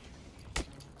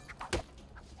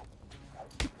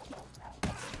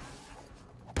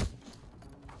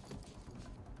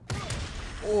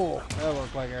 Oh, that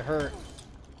looked like it hurt.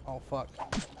 Oh, fuck.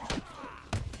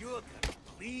 You're gonna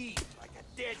bleed like a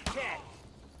dead cat.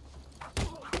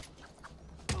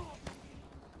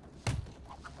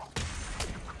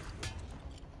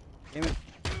 Damn it.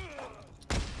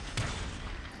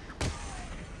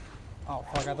 Oh,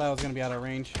 fuck. I thought I was going to be out of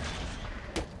range.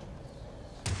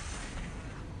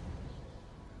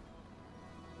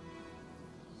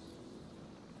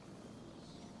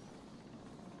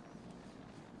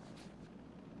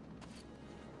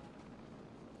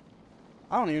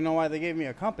 I don't even know why they gave me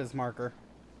a compass marker.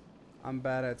 I'm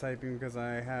bad at typing because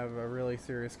I have a really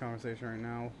serious conversation right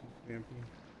now. She's...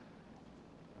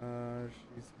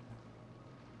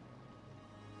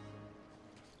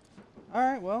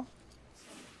 Alright, well.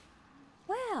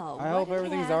 Well, I hope what do we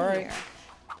everything's have alright. here?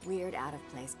 Weird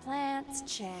out-of-place plants,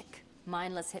 check.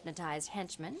 Mindless hypnotized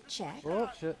henchman, check. Oh,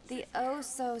 shit. The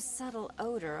oh-so-subtle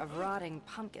odor of rotting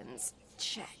pumpkins,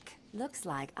 check. Looks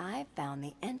like I found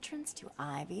the entrance to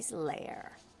Ivy's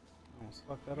lair. Almost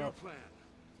fucked that Your up. plan.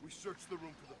 We search the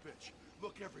room for the bitch.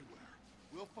 Look everywhere.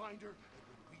 We'll find her, and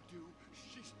when we do,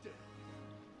 she's dead.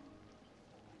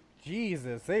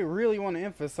 Jesus, they really want to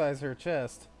emphasize her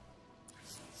chest.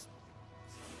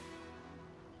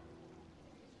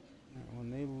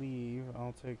 When they leave,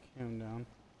 I'll take him down.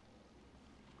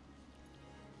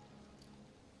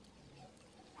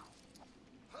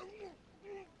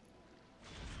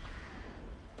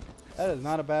 That is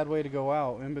not a bad way to go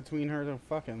out, in between her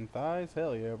fucking thighs.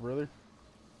 Hell yeah, brother.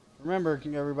 Remember,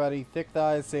 everybody, thick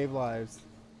thighs save lives.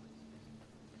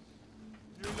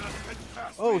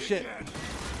 Oh shit.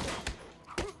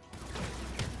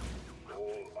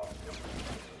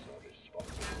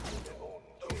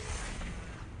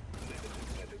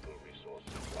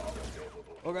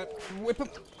 Oh god, whip him.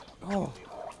 Oh.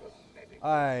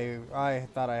 I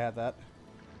thought I had that.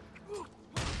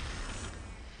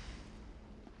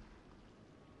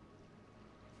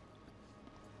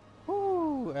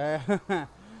 Whoo. I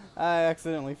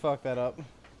accidentally fucked that up.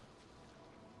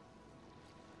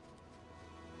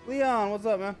 Leon, what's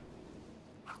up, man?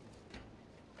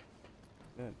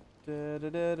 I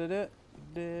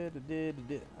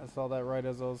saw that right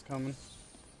as I was coming.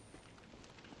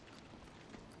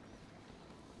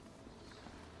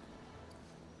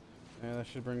 Yeah, that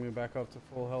should bring me back up to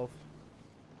full health.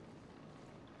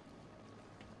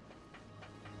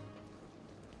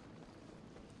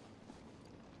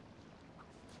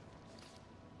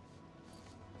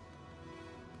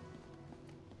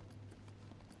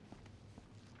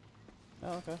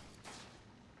 Oh, okay.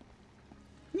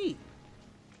 Neat.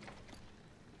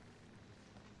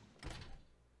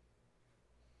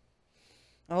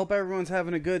 I hope everyone's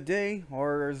having a good day,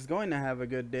 or is going to have a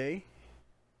good day.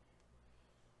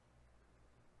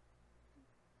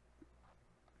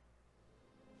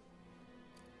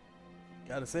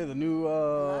 Gotta say, the new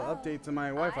update to my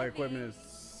Wi-Fi equipment is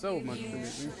so much better. You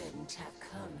shouldn't have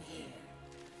come here.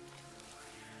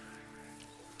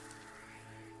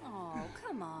 Oh,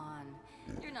 come on.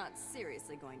 You're not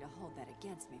seriously going to hold that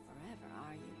against me forever,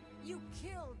 are you? You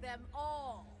killed them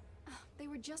all. They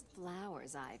were just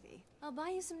flowers, Ivy. I'll buy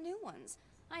you some new ones.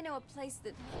 I know a place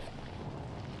that...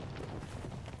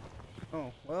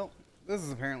 Oh, well, this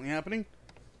is apparently happening.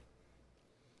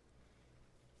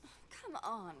 Come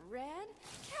on, Red.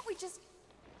 Can't we just...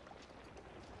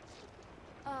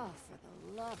 Oh, for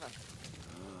the love of...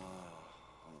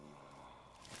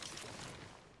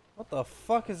 What the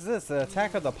fuck is this? The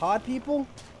Attack of the Pod people?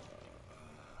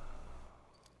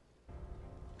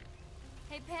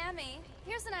 Hey, Pammy,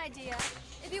 here's an idea.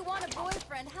 If you want a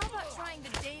boyfriend, how about trying the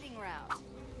dating route?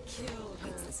 Kill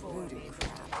her this voodoo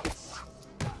crap.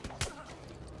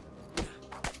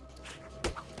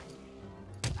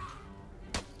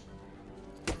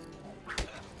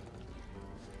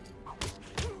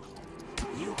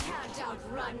 You can't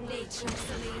outrun nature,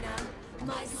 Selena.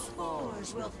 My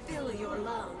spores will fill your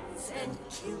lungs and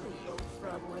kill you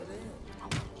from within.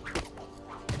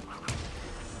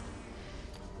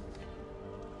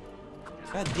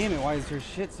 God damn it, why is her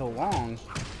shit so long?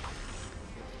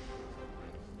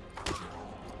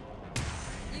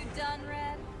 You done,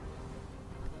 Red?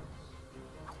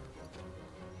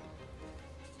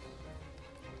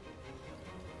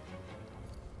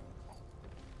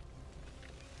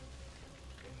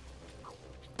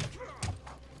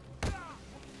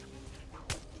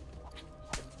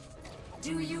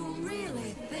 Do you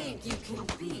really think you can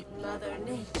beat Mother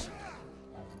Nature?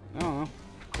 I don't know.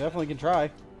 Definitely can try.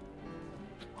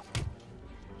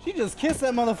 She just kissed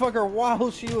that motherfucker while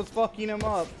she was fucking him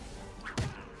up.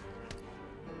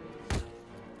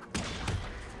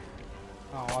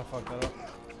 Oh, I fucked that up.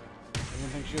 I didn't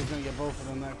think she was gonna get both of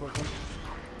them that quickly.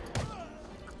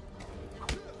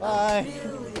 Bye. A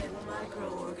billion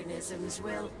microorganisms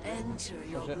will enter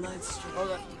your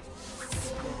bloodstream.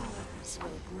 Spores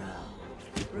will grow,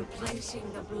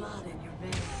 replacing the blood in your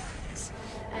veins.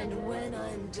 And when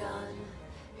I'm done,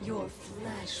 your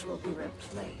flesh will be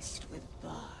replaced with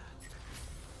bark.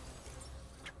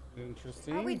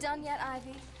 Interesting. Are we done yet,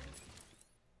 Ivy?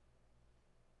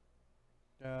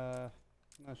 Not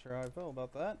sure how I feel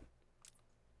about that.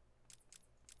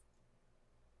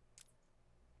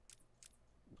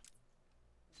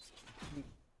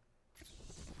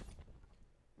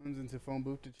 Runs into phone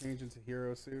booth to change into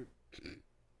hero suit.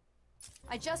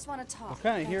 I just want to talk. What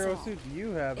kind of that's hero all. suit do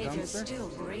you have, If you're dumpster? still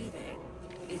breathing,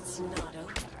 it's not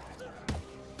over.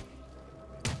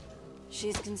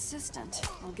 She's consistent.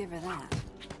 I'll give her that.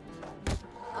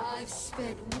 I've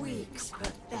spent weeks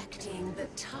perfecting the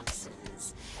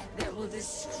toxins that will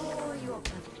destroy your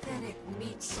pathetic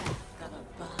meat sack of a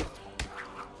body.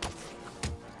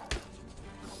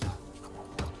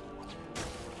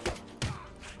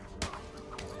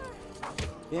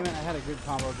 Damn it, I had a good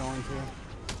combo going too.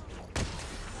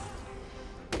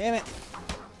 Damn it.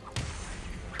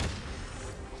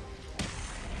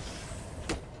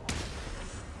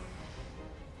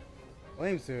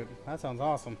 Flame suit. That sounds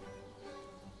awesome.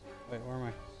 Wait, where am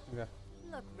I? Okay.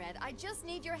 Look, Red, I just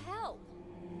need your help.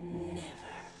 Never.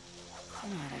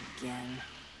 Not again.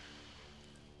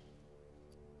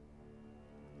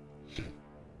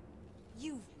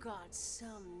 You've got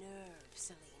some nerve,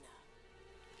 Selena.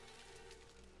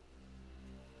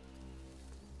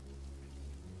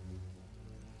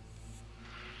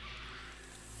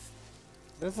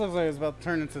 This looks like it's about to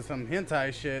turn into some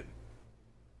hentai shit.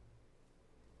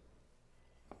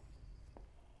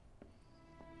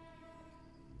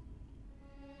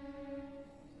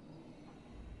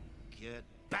 Get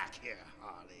back here,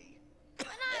 Harley. But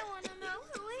I want to know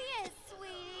who he is,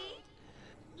 sweetie.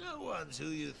 No one's who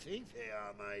you think they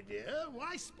are, my dear.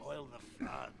 Why spoil the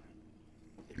fun?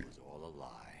 It was all a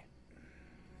lie.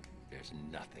 There's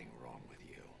nothing wrong with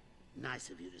you. Nice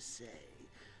of you to say,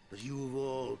 but you of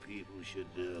all people should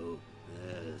know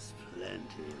there's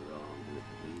plenty wrong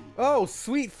with me. Oh,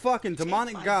 sweet fucking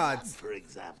demonic Take my gods. blood, for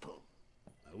example.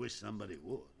 I wish somebody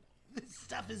would. This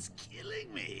stuff is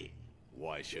killing me.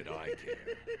 Why should I care?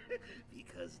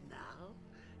 Because now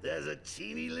there's a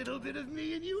teeny little bit of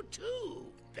me in you too.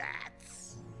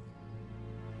 That's...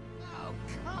 Oh,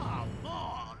 come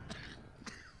on.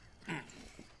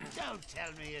 Don't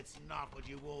tell me it's not what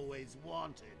you always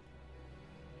wanted.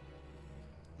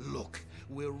 Look,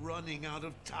 we're running out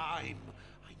of time.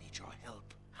 I need your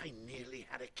help. I nearly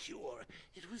had a cure.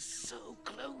 It was so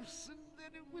close, and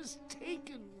then it was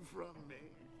taken from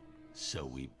me. So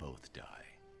we both die.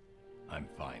 I'm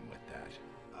fine with that.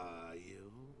 Are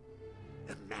you?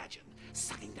 Imagine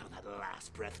sucking down that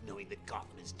last breath knowing that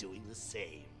Gotham is doing the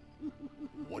same.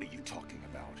 What are you talking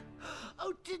about?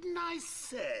 Oh, didn't I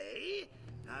say?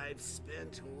 I've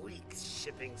spent weeks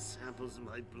shipping samples of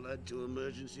my blood to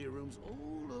emergency rooms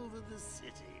all over the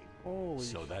city. Holy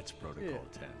So that's Protocol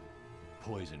shit. 10.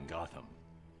 Poison Gotham.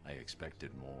 I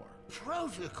expected more.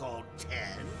 Protocol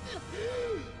 10?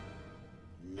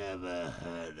 Never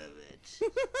heard of it.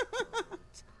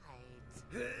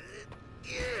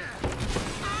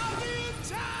 I'll be in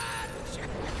touch!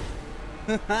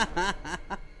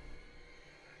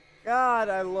 God,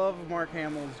 I love Mark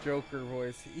Hamill's Joker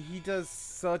voice. He does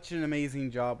such an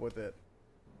amazing job with it.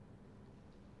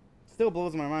 Still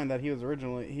blows my mind that he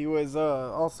was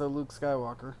also Luke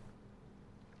Skywalker.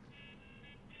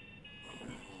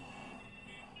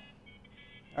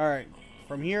 Alright,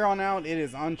 from here on out, it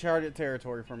is uncharted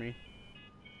territory for me.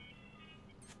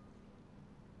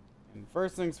 And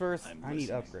first things first, I need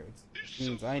upgrades. Which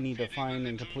means I need to find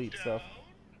and complete stuff.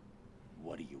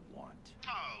 What do you want?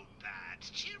 Oh, Bat,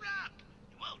 cheer up.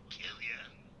 It won't kill you.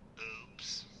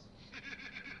 Oops.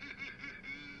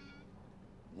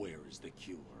 Where is the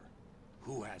cure?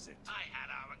 Who has it? I had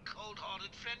our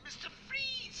cold-hearted friend Mr.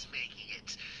 Freeze making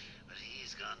it, but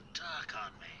he's gone dark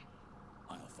on me.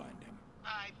 I'll find him.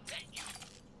 I bet you.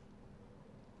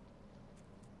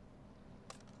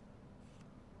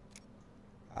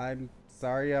 I'm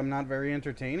sorry I'm not very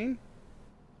entertaining.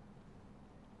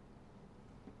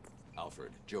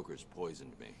 Alfred, Joker's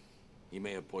poisoned me. He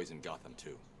may have poisoned Gotham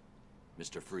too.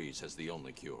 Mr. Freeze has the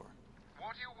only cure.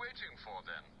 What are you waiting for,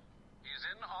 then? He's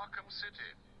in Arkham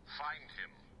City. Find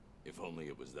him. If only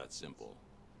it was that simple.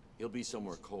 He'll be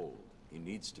somewhere cold. He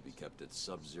needs to be kept at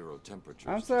sub-zero temperatures.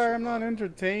 I'm sorry I'm not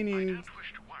entertaining,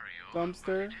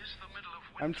 Dumpster.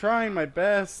 I'm trying my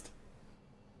best.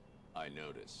 I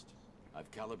noticed. I've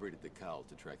calibrated the cowl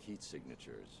to track heat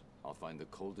signatures. I'll find the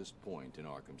coldest point in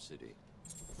Arkham City.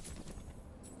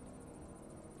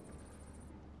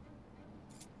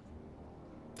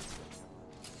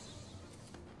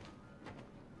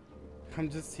 I'm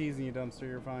just teasing you, Dumpster.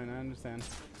 You're fine. I understand.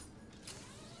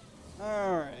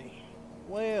 Alrighty.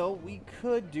 Well, we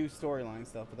could do storyline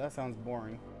stuff, but that sounds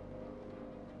boring.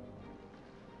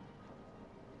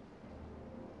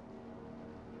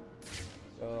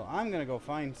 So I'm gonna go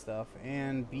find stuff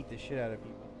and beat the shit out of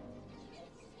people.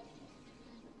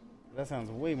 That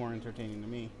sounds way more entertaining to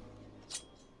me.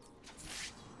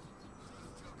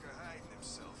 Joker hiding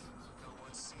himself. No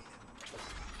one's seen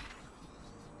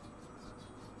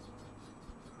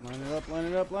him. Line it up, line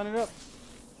it up, line it up.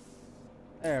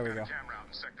 There we go. Jam round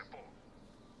in Sector 4.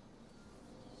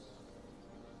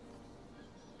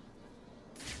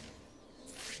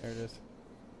 There it is.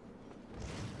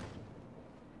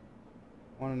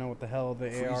 Want to know what the hell the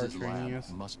AR Freeze's training lab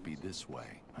is? must be this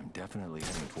way. I'm definitely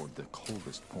heading toward the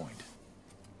coldest point.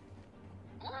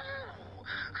 Ooh,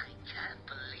 I can't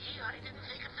believe I didn't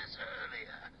think of this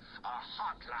earlier. A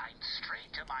hotline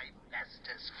straight to my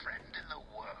bestest friend in the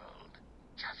world.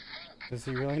 Just think. Does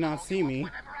he really not see me?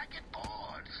 Whenever I get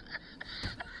bored.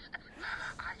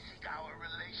 I think our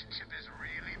relationship is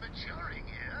really maturing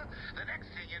here. The next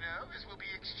thing you know is we'll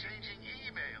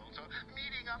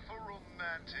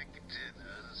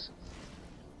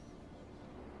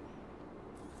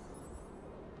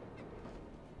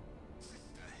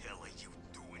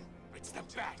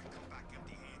Step back.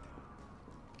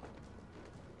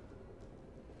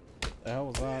 The hell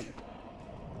was that?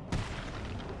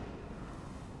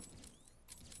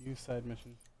 Use side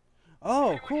missions.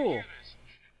 Oh, cool.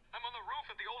 I'm on the roof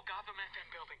of the old Gotham FM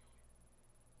building.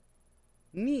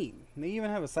 Neat. They even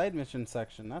have a side mission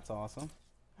section. That's awesome.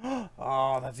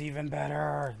 Oh, that's even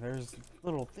better. There's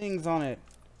little things on it.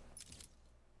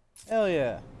 Hell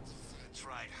yeah.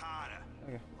 Tried harder.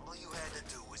 Okay. All you had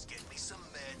to do was get me some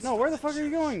meds. No, where the fuck are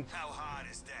you going? How hard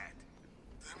is that?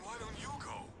 Then why don't you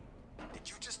go? Did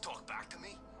you just talk back to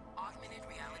me? Augmented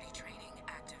reality training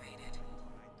activated.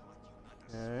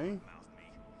 Okay.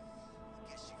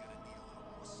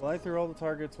 Fly through all the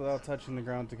targets without touching the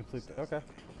ground to complete the... Okay.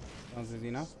 Sounds easy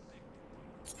enough.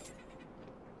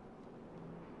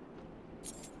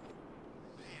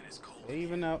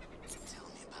 Even out.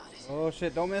 Oh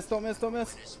shit, don't miss, don't miss, don't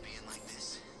miss.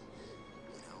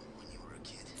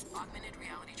 Augmented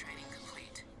reality training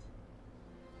complete.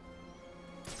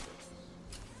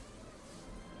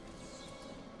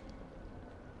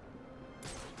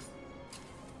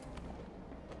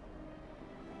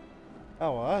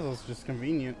 Oh well, that was just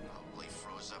convenient. Probably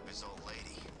froze up his old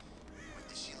lady. But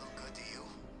does she look good to you?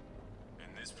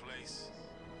 In this place?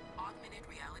 Augmented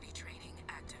reality training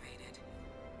activated.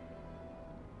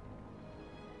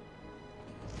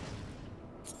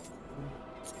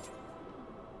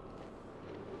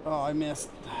 Oh, I missed.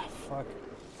 Ah, fuck.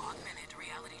 Augmented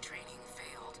reality training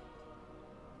failed.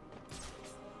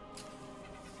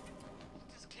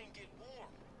 Just can't get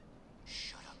warm.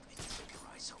 Shut up and keep your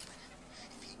eyes open.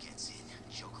 If he gets in,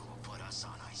 Joker will put us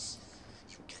on ice.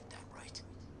 You get that right?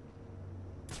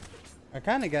 I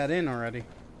kind of got in already.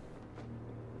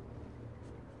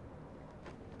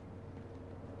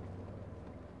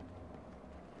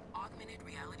 Augmented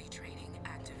reality training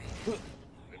activated.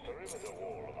 The perimeter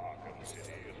wall of Arkham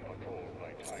City is patrolled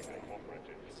by Tiger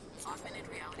operatives. Augmented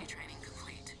reality training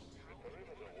complete.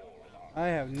 I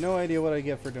have no idea what I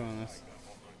get for doing this.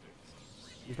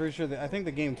 I'm pretty sure that I think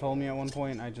the game told me at one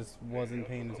point. I just wasn't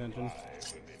paying attention.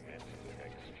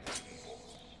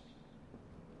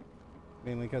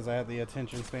 Mainly because I had the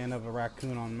attention span of a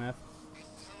raccoon on meth.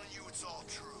 Telling you it's all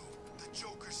true. The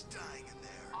Joker's dying in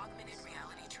there. Augmented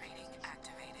reality training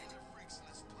activated.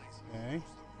 Okay.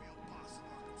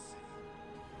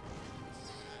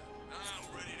 I'm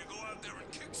ready to go out there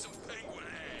and kick some penguin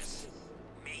ass.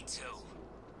 Me too.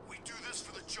 We do this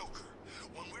for the Joker.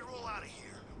 When we roll out of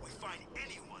here, we find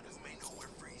anyone who may know where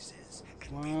Freeze is.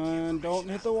 Come on, don't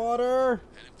hit the water.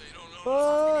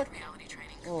 Fuck.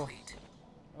 Oh,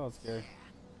 that was scary.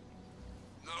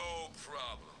 No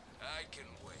problem. I can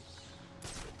wait.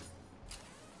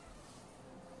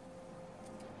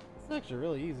 It's actually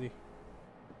really easy.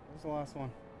 Where's the last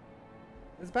one?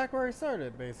 It's back where I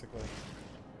started, basically.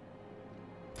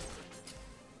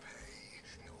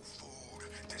 No food.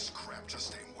 This crap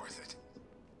just ain't worth it.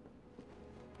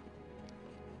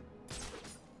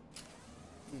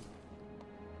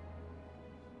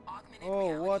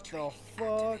 Oh, what the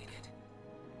fuck?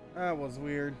 That was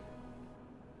weird.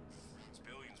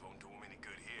 Civilians won't do him any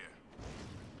good here.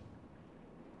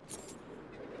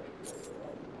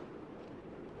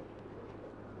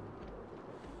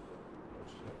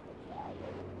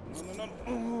 No, no, no.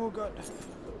 Oh, God.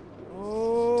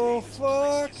 Oh,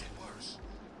 fuck.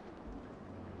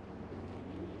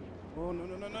 Oh, no,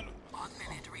 no, no, no, no.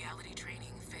 Augmented reality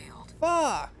training failed.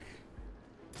 Fuck.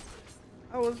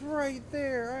 I was right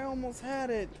there. I almost had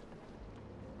it.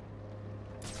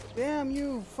 Damn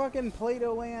you, fucking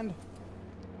Play-Doh Land.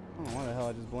 I don't know why the hell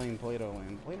I just blamed Play-Doh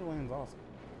Land. Play-Doh Land's awesome.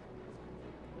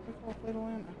 What is it called, Play-Doh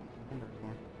Land? I don't remember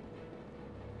anymore.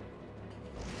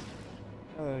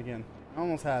 Try that again. I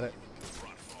almost had it.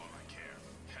 Run for all I care.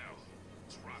 Hell,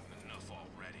 it's rotten enough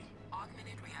already.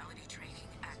 Augmented reality training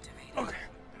activated. Okay.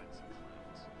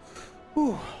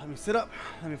 Whew, let me sit up.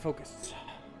 Let me focus.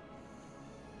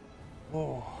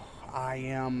 Oh, I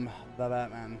am the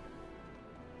Batman.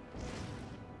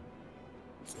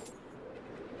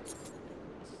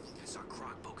 I saw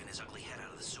Croc poking his ugly head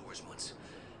out of the sewers once.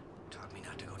 Taught me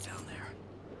not to go down there.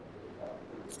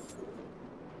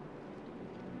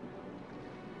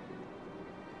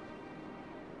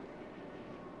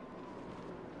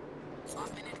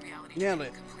 Augmented reality Nailed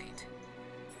training it. complete.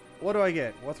 What do I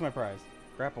get? What's my prize?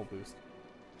 Grapple boost.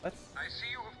 What? I see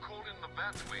you have called in the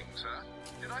Batwing, sir.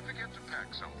 Did I forget to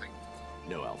pack something?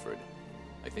 No, Alfred.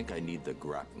 I think I need the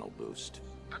grapnel boost.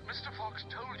 But Mr. Fox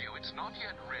told you it's not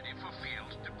yet ready for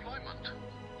field deployment.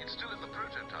 It's still in the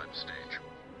prototype stage.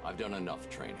 I've done enough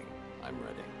training. I'm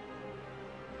ready.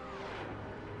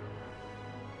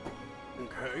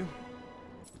 Okay.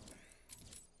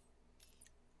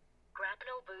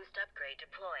 Grapnel boost upgrade secondary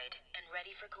deployed and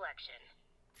ready for collection.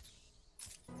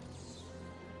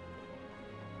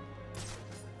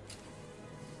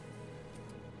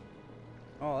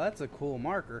 Oh, that's a cool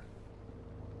marker.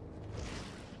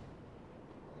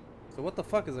 So what the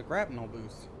fuck is a grapnel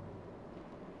boost?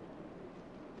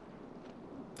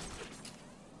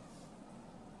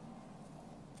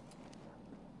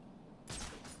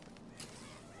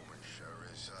 Woman sure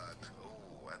is hot.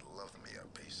 Ooh, I'd love me a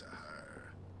piece of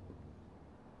her.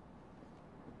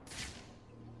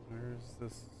 Where's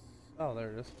this? Oh,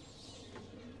 there it is.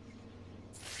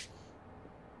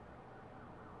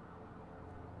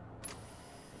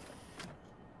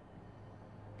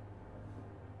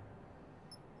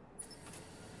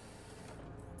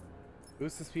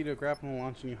 Boost the speed of grapnel,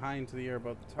 launching you high into the air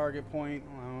above the target point,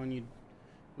 allowing you to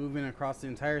move in across the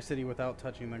entire city without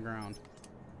touching the ground.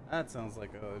 That sounds like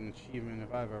an achievement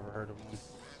if I've ever heard of one.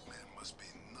 Man must be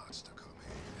nuts to come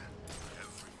here.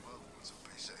 Every mother wants a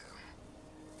piece of him.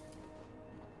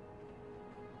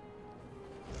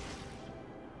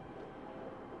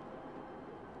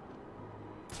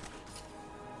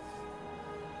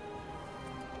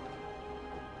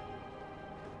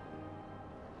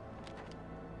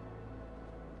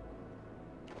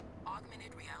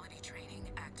 Augmented reality training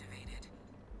activated.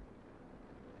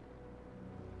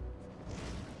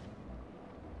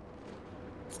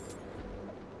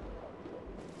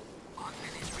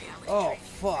 Augmented reality Oh,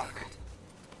 fuck.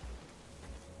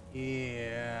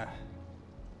 Yeah.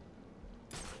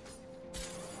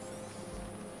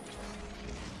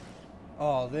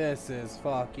 Oh, this is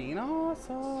fucking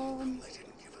awesome.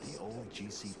 The old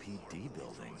GCPD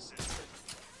building.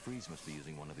 Freeze must be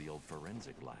using one of the old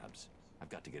forensic labs. I've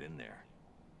got to get in there.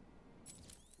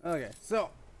 Okay,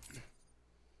 so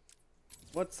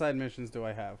what side missions do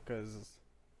I have? Because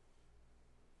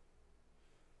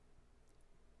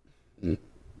Can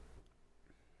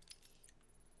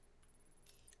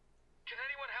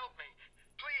anyone help me?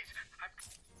 Please,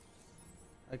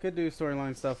 I could do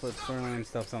storyline stuff, but storyline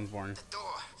stuff sounds boring.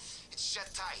 It's shut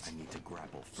tight. I need to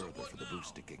grapple further for the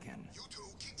boost to kick in. You two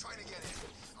keep trying to get in.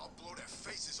 I'll blow their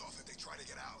faces off if they try to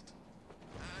get out.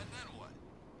 And then what?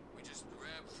 We just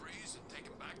grab Freeze and take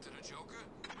him back to the Joker?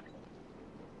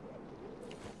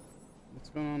 What's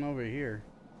going on over here?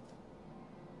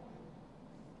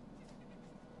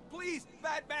 Please,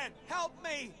 Batman, help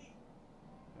me!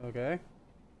 Okay.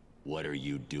 What are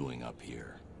you doing up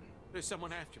here? There's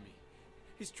someone after me.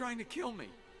 He's trying to kill me.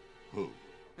 Who?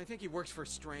 I think he works for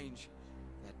Strange.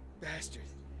 That bastard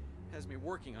has me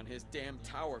working on his damn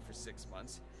tower for 6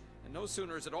 months. And no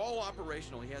sooner is it all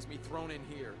operational, he has me thrown in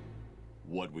here.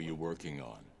 What were you working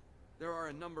on? There are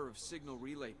a number of signal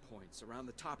relay points around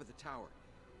the top of the tower.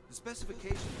 The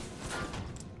specifications...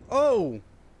 Oh!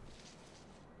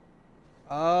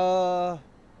 I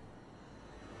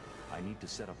need to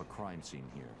set up a crime scene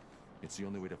here. It's the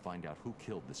only way to find out who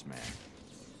killed this man.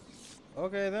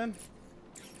 Okay then.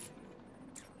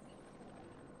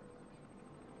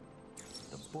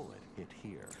 The bullet hit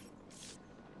here.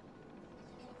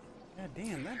 God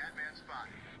damn, that... Batman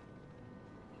spotted.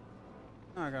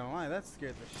 Not gonna lie, that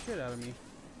scared the shit out of me.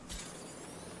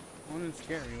 Well, it didn't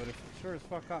scare me, but it sure as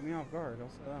fuck caught me off guard, I'll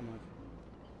say that much.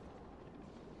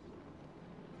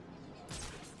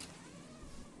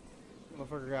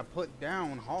 Motherfucker got put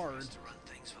down hard. To run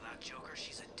things without Joker,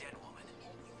 she's a dead woman.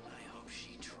 I hope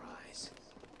she tries.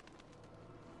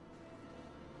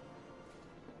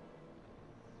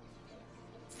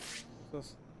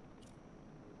 This.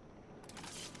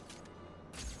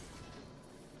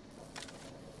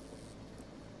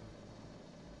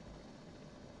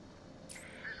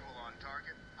 Visual on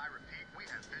target. I repeat, we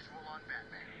have visual on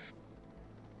Batman.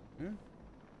 Hmm?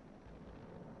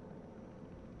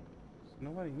 There's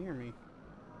nobody near me.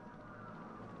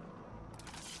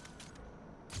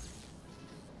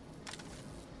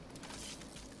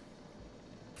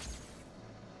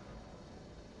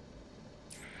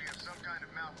 We have some kind of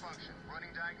malfunction.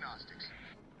 Running diagnostics.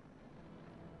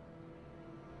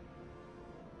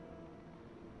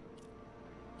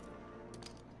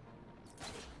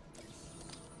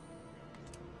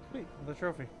 Sweet, the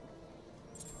trophy.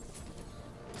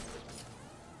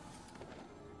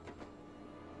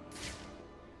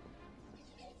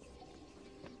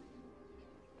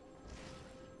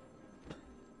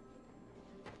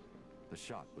 The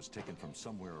shot was taken from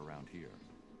somewhere around here.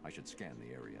 I should scan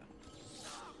the area.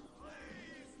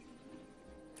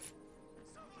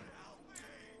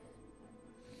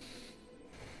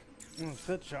 Oh,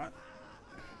 good shot.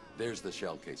 There's the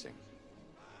shell casing.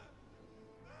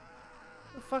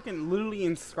 Fucking literally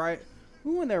inscribe.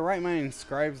 Who in their right mind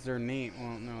inscribes their name?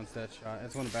 Well, no, it's Deadshot.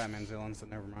 It's one of Batman's villains, so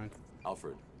never mind.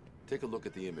 Alfred, Take a look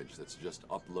at the image that's just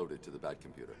uploaded to the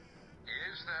Batcomputer.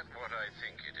 Is that what I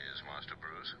think it is, Master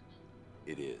Bruce?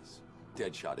 It is.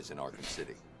 Deadshot is in Arkham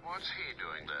City. What's he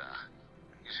doing there?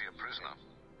 Is he a prisoner?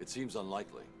 It seems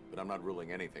unlikely, but I'm not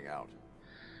ruling anything out.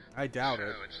 I doubt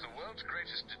it. So it's the world's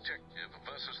greatest detective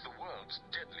versus the world's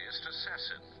deadliest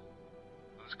assassin.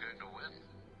 Who's going to win?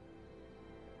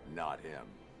 Not him.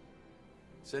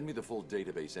 Send me the full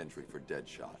database entry for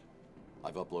Deadshot.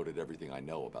 I've uploaded everything I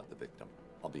know about the victim.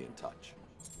 I'll be in touch.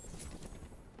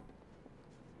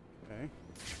 Okay.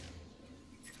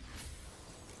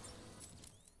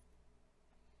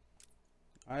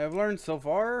 I have learned so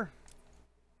far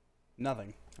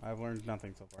nothing. I've learned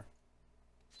nothing so far.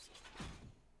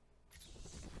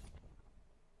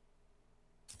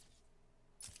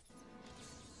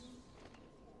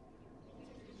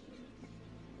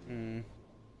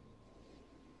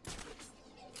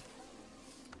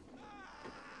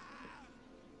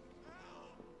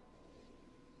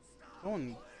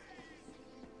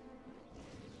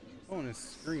 Someone is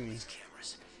screaming. These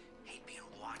cameras hate being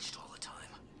watched all the time.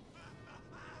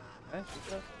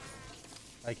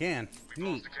 I can. We Neat.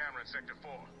 closed the camera in Sector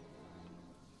 4.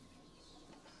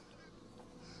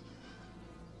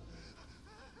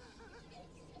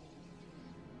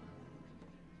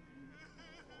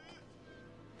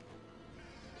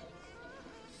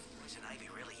 Poison Ivy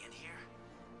really in here?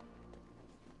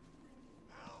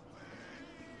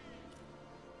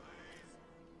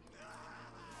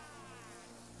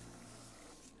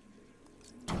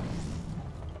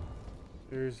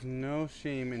 There's no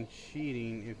shame in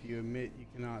cheating if you admit you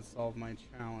cannot solve my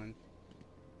challenge.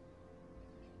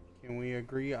 Can we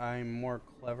agree I'm more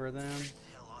clever than him?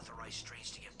 Hell authorized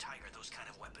Strange to give Tiger those kind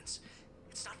of weapons.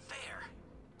 It's not fair.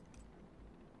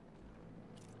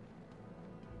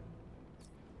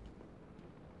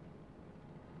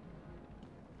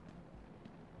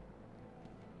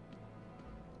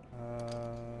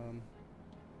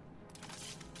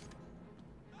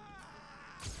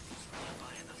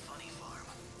 Buying the funny farm.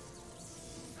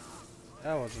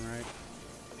 That wasn't right.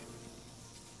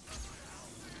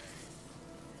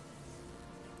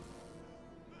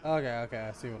 Okay,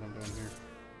 I see what I'm doing here.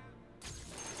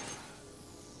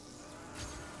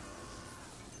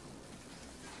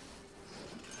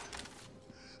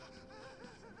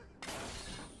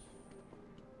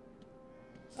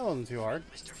 That wasn't too hard.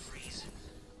 Mr. Freeze.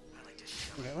 I like to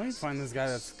show Okay, let me find this guy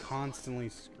that's constantly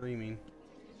screaming.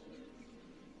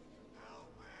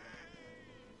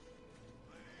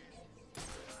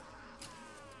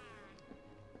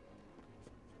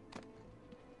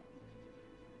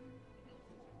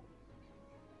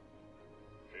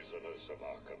 Prisoners of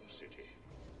Arkham City,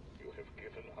 you have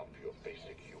given up your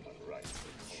basic human rights.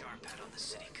 Sharp had on the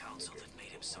city council that made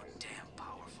him so damn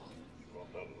powerful.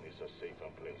 Gotham is a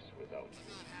safer place without you.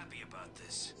 Not happy about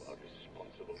this. You are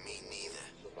responsible. Me neither.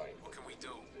 What can we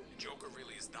do? The Joker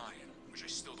really is dying, which I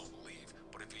still don't believe.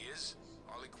 But if he is,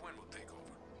 Harley Quinn will take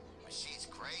over. She's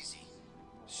crazy.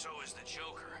 So is the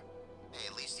Joker. Hey,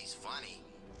 at least he's funny.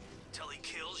 Till he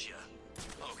kills you.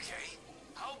 Okay.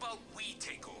 How about we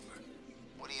take over?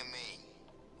 What do you mean?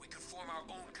 We could form our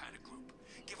own kind of group.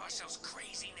 Give ourselves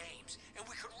crazy names, and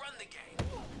we could run the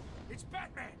game. It's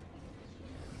Batman!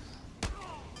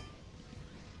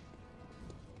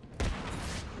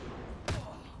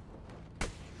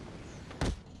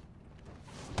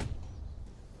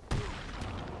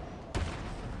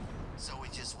 So we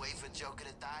just wait for Joker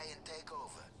to die and take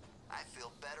over. I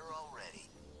feel better already.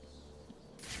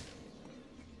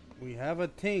 We have a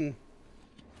ting.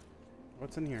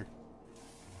 What's in here?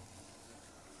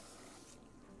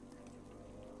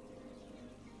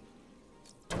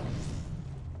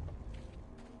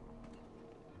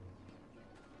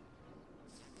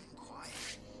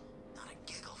 Quiet. Not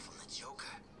a giggle from the Joker.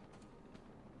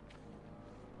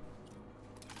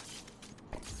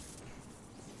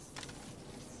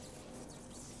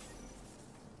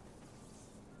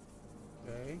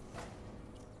 Okay.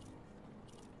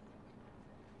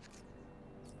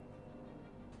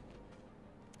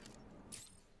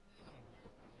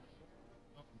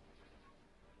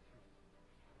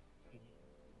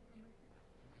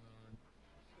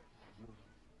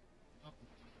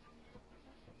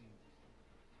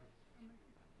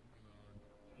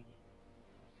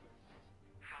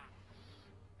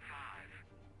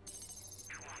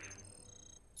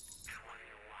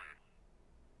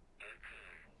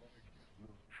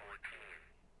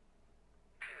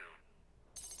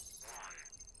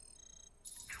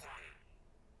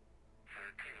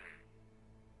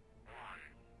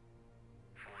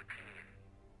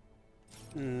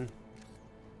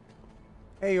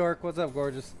 Hey York, what's up,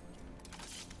 gorgeous?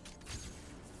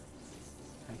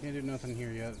 I can't do nothing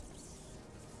here yet.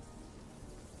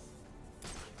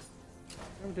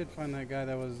 I did find that guy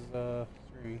that was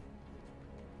streaming.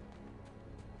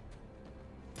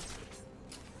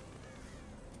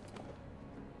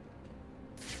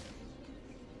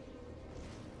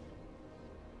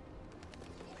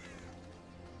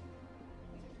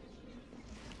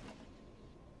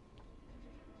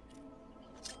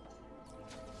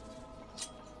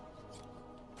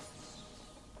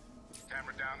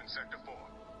 Camera down in Sector 4.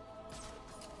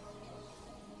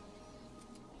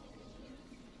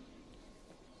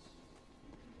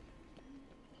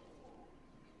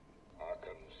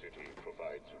 Arkham City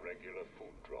provides regular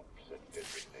food drops at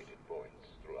designated points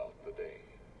throughout the day.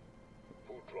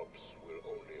 Food drops will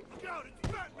only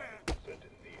be sent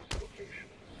in these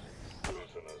locations.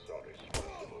 Prisoners are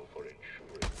responsible for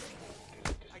ensuring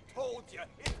food is I told you,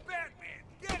 it's Batman!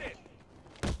 Get it!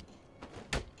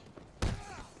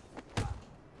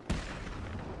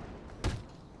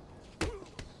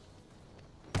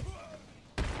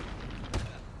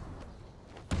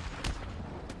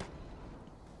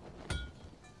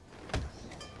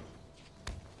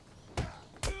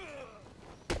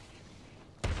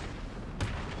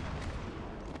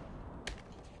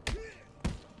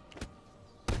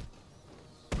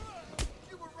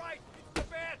 You were right! It's the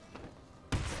Bat!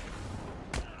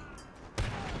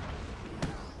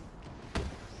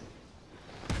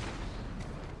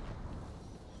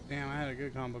 Damn, I had a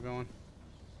good combo going.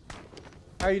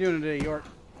 How are you doing today, York?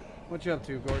 What you up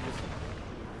to, gorgeous?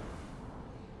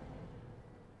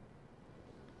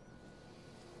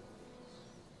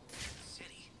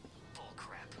 City?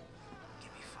 Bullcrap.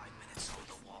 Give me 5 minutes on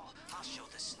the wall. I'll show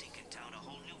this stinking town a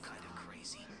whole new kind of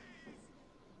crazy.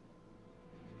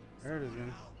 There it is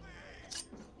again.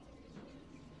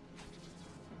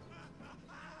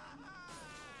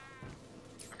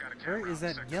 Where is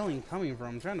that yelling coming from?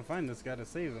 I'm trying to find this guy to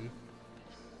save him.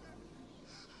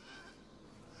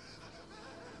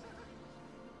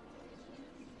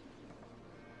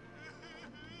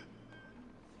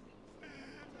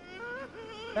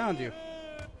 Found you.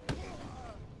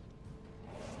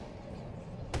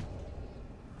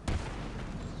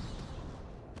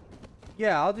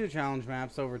 Yeah, I'll do challenge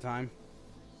maps over time.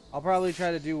 I'll probably try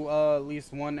to do at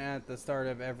least one at the start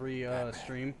of every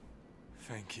stream.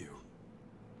 Thank you.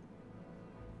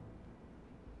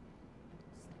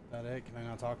 Is that it? Can I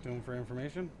not talk to him for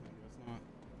information? I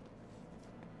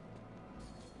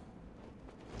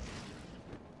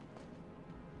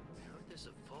guess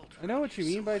not. I know what you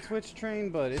mean by Twitch train,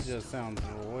 but it just sounds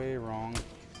way wrong.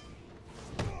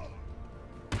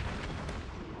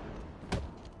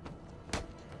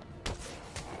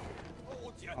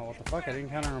 Oh, what the fuck? I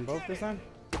didn't counter them both this time?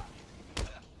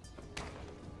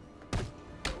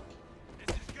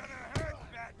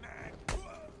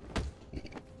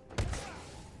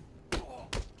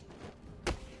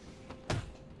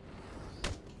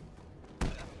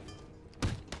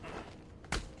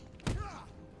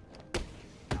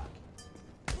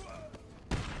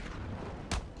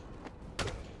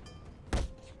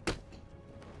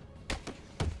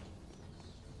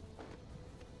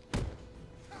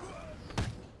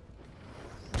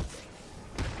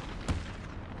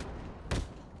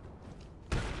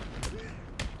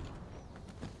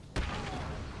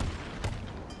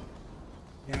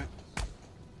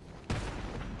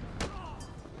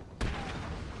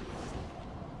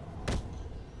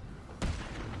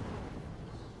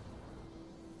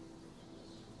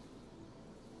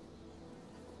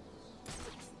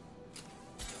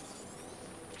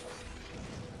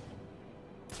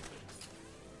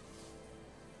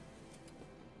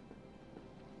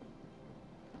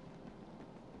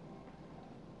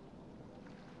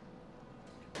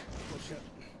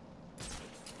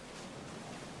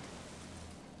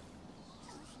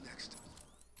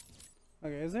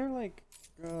 Okay, is there like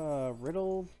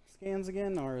riddle scans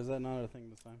again, or is that not a thing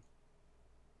this time?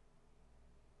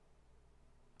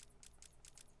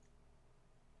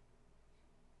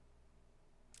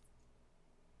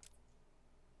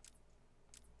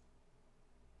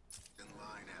 In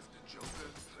line after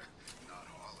Joker? Not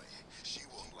Harley. She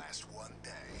won't last one day.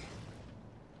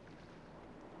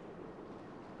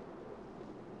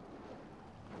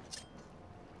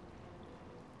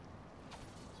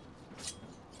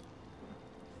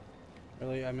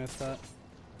 Really? I missed that?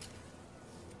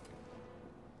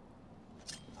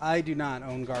 I do not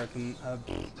own Gotham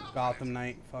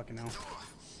Knight. Fucking hell.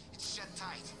 It's shut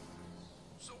tight.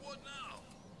 So what now?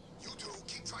 You two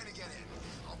keep trying to get in.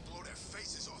 I'll blow their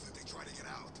faces off if they try to get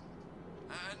out.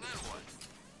 And then what?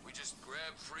 We just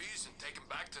grab Freeze and take him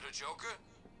back to the Joker?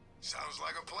 Sounds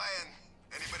like a plan.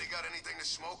 Anybody got anything to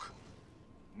smoke?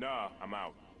 Nah, I'm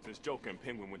out. Since Joker and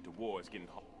Penguin went to war, it's getting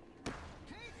hot.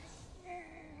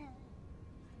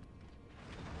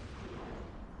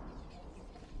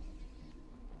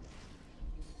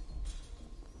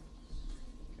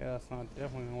 Yeah, that's not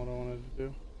definitely not what I wanted to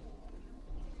do.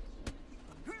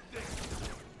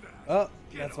 Oh,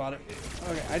 that's about it.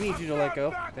 Okay, I need you to let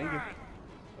go. Thank you.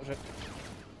 Oh shit.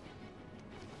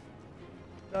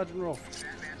 Dodge and roll.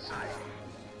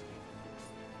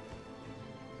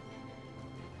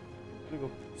 Go.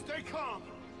 Stay calm.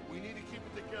 We need to keep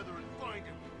it together and find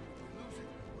him. If we lose it,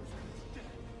 we're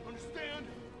dead. Understand?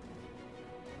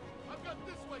 I've got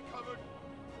this way covered.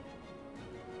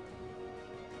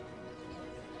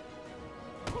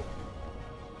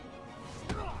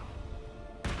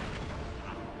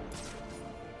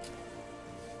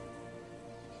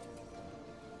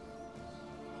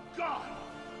 God!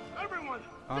 Everyone!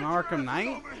 On Arkham Knight?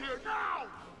 Over here now!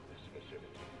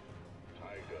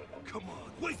 Come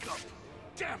on, wake up!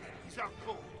 Damn it, he's out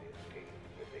cold.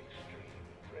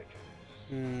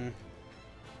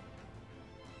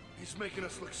 He's making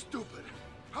us look stupid.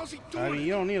 How's he doing? I mean,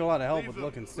 you don't need a lot of help with Leave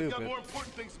looking We stupid. got more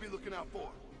important things to be looking out for.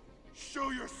 Show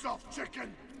yourself,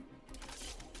 chicken.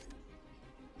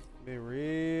 Be a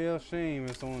real shame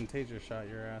if someone taser shot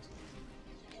your ass.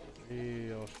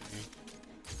 Real shame.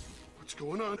 What's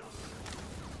going on?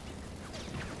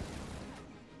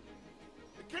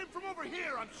 It came from over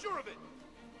here, I'm sure of it.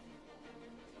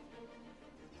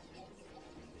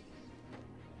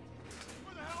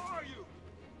 Where the hell are you?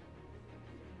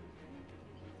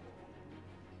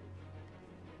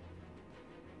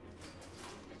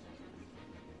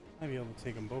 I'd be able to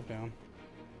take them both down.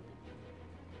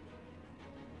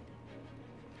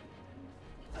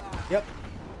 Yep.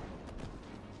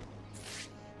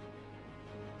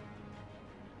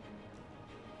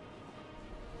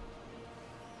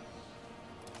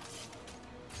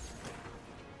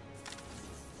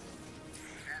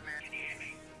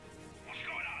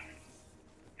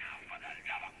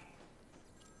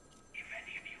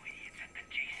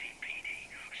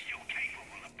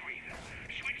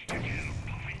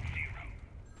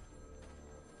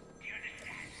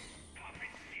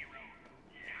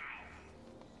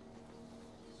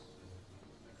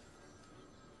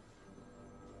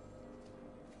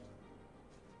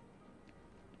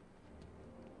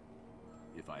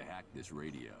 If I hack this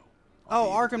radio. Oh,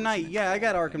 Arkham Knight. Yeah, I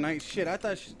got Arkham Knight. Shit, I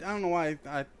thought. I don't know why.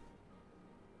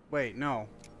 Wait, no.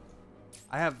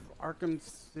 I have Arkham.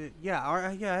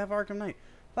 Yeah, yeah, I have Arkham Knight.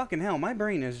 Fucking hell, my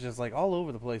brain is just like all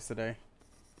over the place today.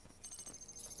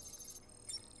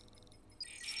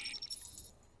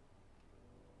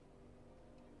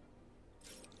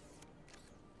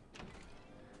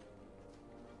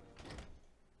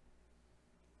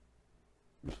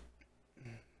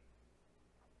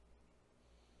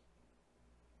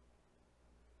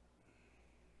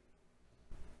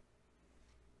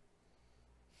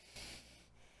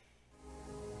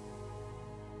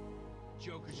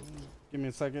 Joker's. Give me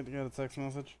a second to get a text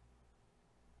message.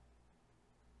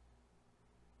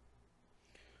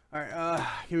 Alright,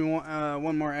 give me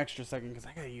one more extra second because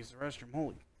I gotta use the restroom.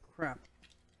 Holy crap.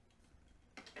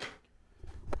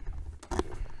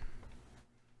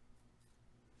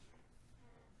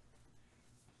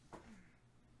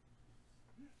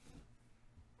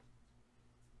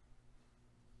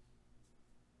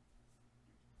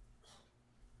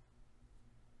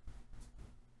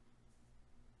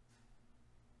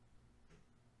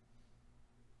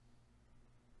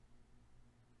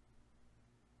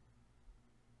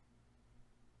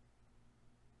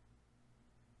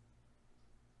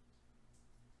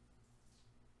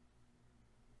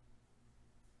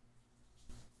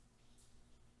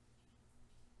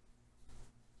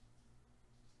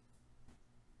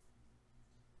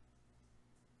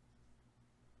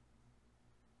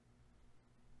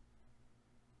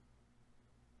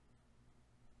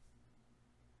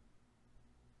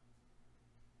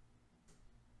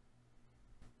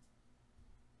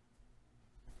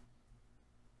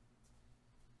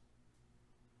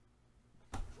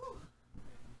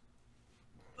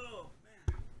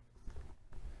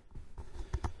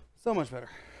 So much better.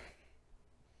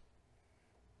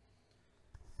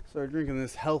 Started drinking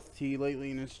this health tea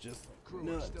lately, and it's just Crew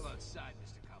nuts. is still outside,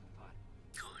 Mr. Cobblepot.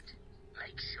 Good.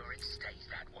 Make sure it stays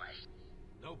that way.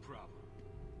 No problem.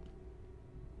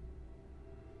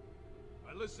 All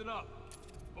right, listen up.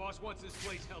 Boss wants this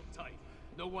place held tight.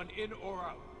 No one in or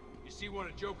out. You see one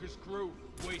of Joker's crew,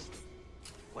 waste him.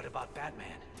 What about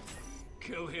Batman?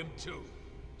 Kill him too.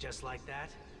 Just like that?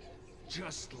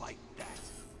 Just like that.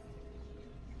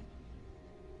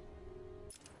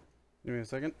 Give me a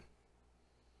second.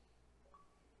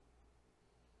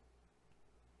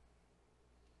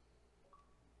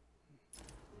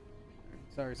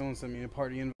 Sorry, someone sent me a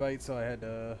party invite, so I had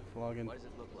to log in. What does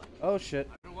it look like? Oh shit.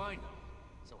 How do I know?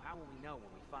 So how will we know when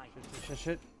we find him?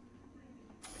 Shit.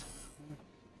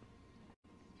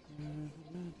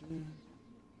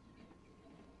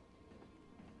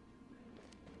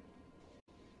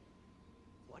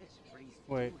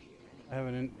 Wait, I have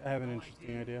an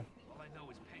interesting idea. All I know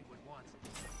is Penguin wants it.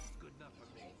 It's good enough for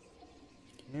me.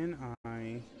 Can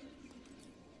I?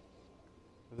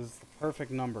 This is the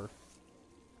perfect number.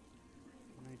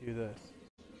 Can I do this?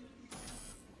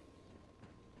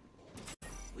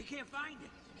 We can't find it.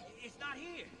 It's not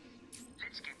here.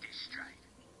 Let's get this straight.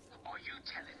 Are you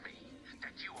telling me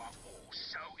that you are all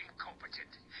so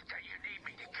incompetent that you need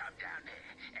me to come down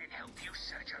there and help you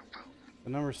search a room? The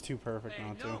number's too perfect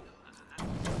not to.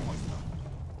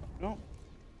 No.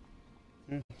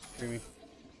 Streaming.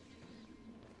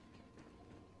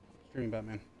 Streaming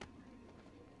Batman.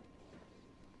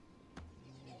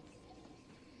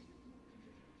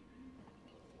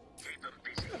 Keep them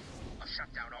busy. I've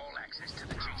shut down all access to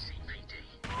the GCPD.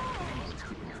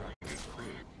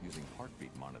 Using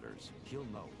heartbeat monitors, he'll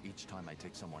know each time I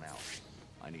take someone out.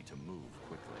 I need to move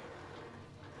quickly.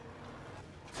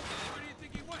 Where do you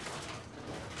think he went?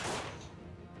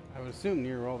 I would assume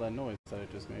near all that noise that I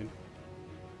just made.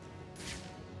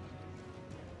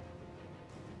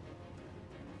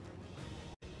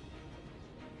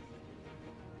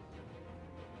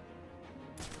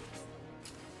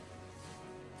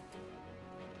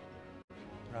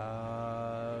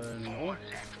 No.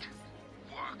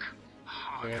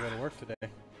 I gotta work today.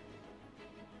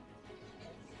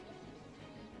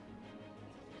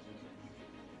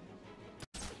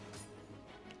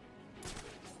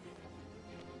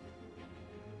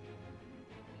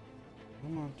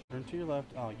 Come on, turn to your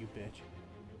left. Oh, you bitch.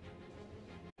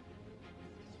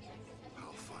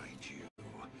 I'll find you.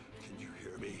 Can you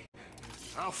hear me?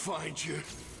 I'll find you.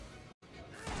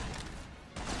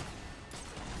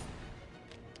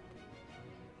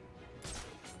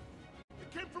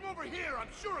 It came from over here, I'm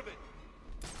sure of it.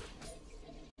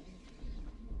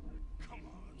 Come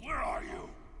on, where are you?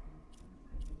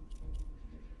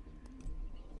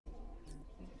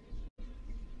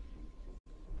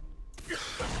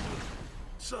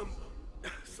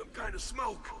 Some kind of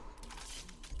smoke.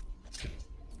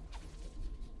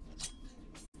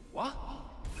 What?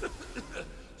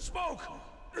 Smoke!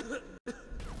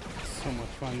 So much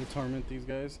fun to torment these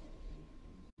guys.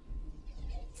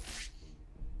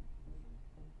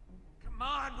 Come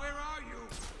on, where are you?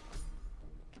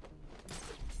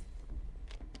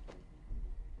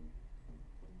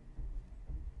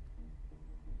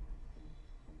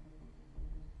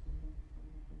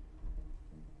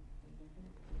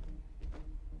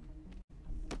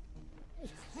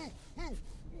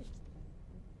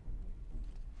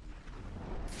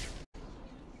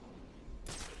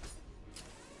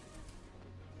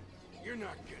 You're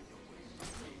not getting away from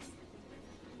me.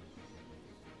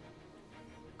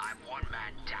 I'm one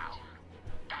man down.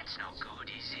 That's no good,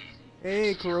 is it?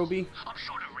 Hey, Kurobi. I'm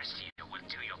sure the rest of you will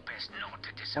do your best not to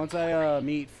disappoint. Once I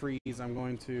meet Freeze, I'm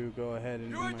going to go ahead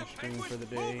and do my stream for the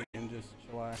day and just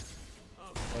chillax.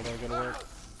 So I gotta go to work.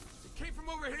 It came from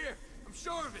over here. I'm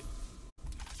sure of it.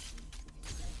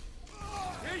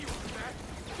 Here you are, Bat.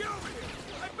 Get over here.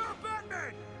 I found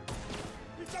Batman.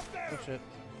 He's up there. Oh shit.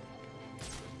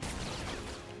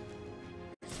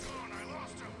 He's gone, I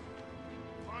lost him.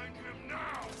 Find him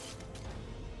now.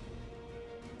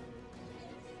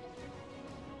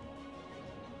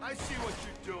 I see what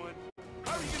you're doing.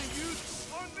 How are you gonna use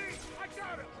on me? I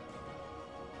got him.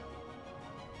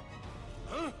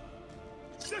 Huh?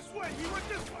 This way. He went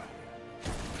this way.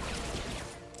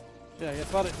 Shit, I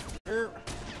guess it.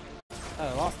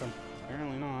 I lost him.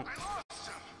 Apparently not.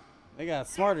 They got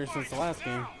smarter since the last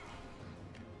game.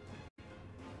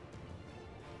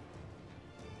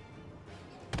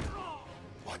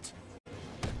 What?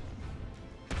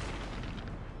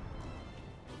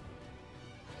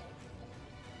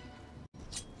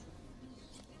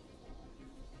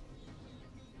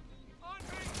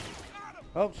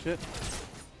 Oh shit.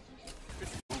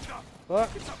 Fuck.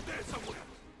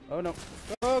 Oh no.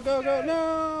 Go, go, go,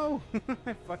 no!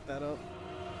 I fucked that up.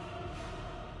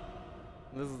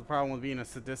 This is the problem with being a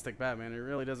sadistic Batman. It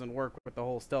really doesn't work with the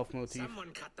whole stealth motif.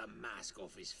 Someone cut the mask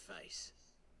off his face.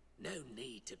 No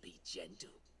need to be gentle.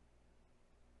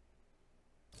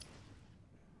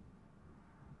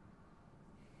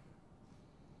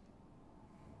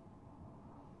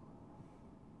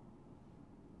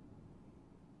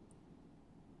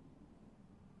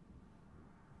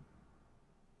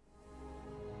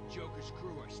 Joker's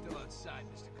crew are still outside,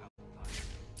 Mr. Columbine.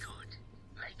 Good.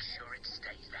 Make sure it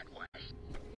stays that way.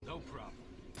 No problem.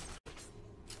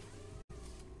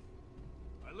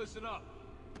 Alright, listen up.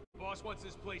 Boss wants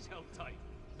this place held tight.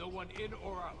 No one in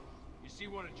or out. You see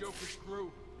one of Joker's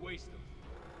crew, waste them.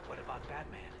 What about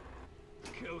Batman?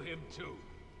 Kill him too.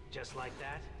 Just like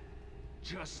that?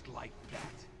 Just like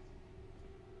that.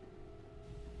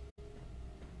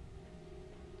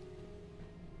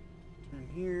 Turn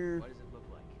here. What does it look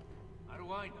like? How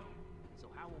do I know? So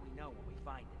how will we know when we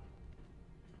find it?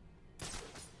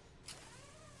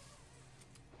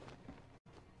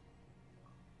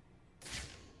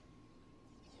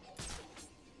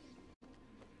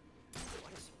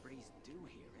 What does Freeze do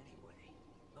here anyway?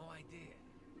 No idea.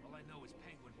 All I know is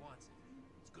Penguin wants it.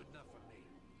 It's good enough for me.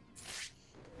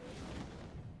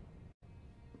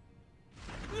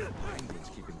 Penguin's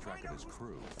keeping track of his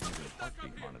crew using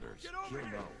heartbeat monitors. He'll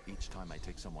know each time I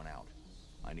take someone out.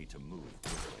 I need to move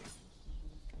quickly.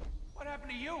 What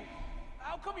happened to you?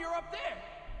 How come you're up there?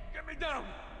 Get me down,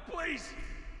 please!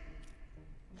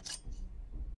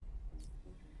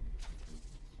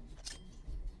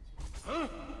 Huh?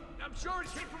 I'm sure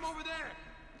it came from over there!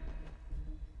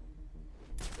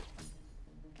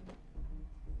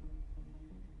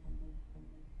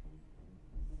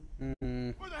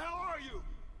 Where the hell are you?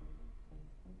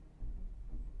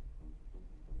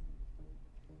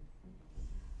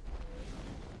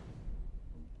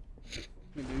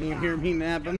 Didn't you hear me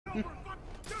napping? Get over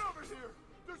here!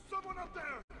 There's someone up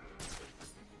there!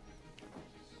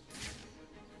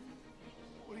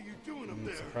 What are you doing up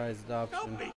there? Surprise adoption.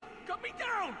 Help me! Cut me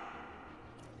down!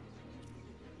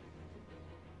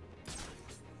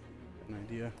 An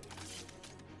idea.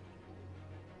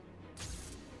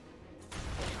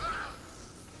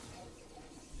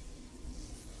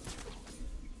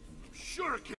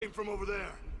 Sure it came from over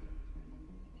there.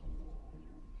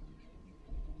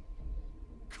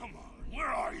 Come on, where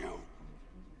are you?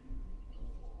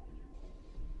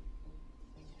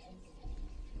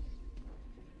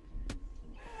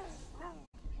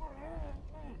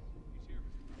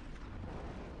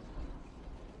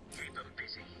 Keep him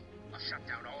busy. I've shut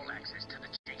down all access to the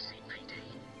GCPD.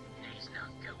 He's not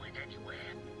going anywhere.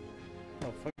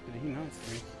 Oh, fuck did he not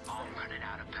see? I'm running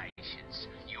out of patience.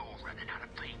 You're running out of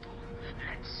people.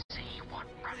 Let's see what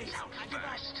runs out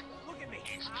first. Look at me.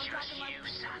 It's just you,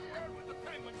 son. Heard what the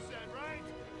Penguin said, right?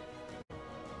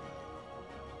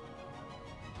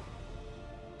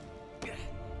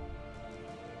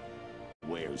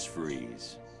 Where's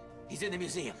Freeze? He's in the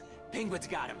museum. Penguin's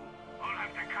got him. I'll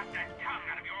have to cut that tongue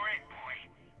out of your head, boy.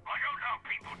 I don't know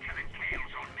people telling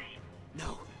tales on me.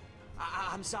 No.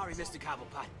 I'm sorry, Mr.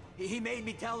 Cobblepot. He made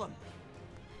me tell him.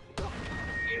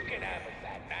 You can have it,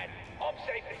 Batman. I'm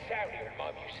safe and sound here in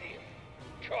my museum.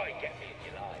 Try and get me if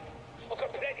you like. I've got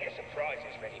plenty of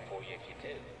surprises ready for you if you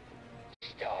do.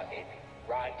 Starting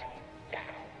right now.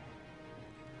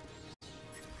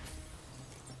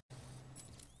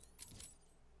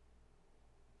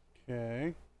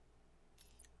 Okay.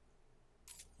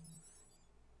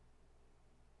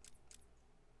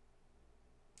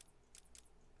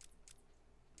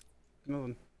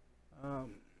 Nothing.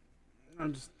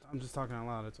 I'm just talking out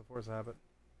loud. It's a force habit.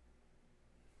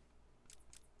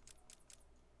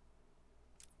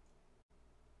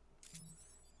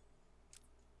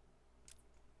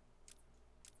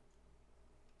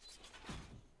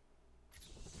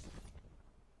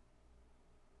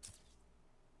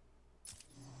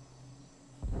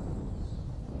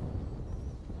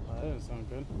 Oh, that doesn't sound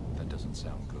good. That doesn't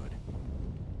sound good.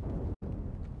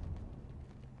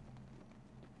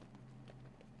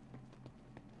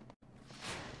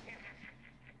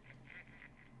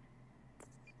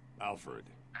 Alfred.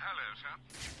 Hello, sir.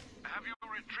 Have you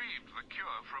retrieved the cure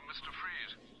from Mr.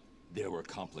 Freeze? There were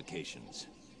complications.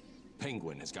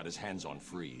 Penguin has got his hands on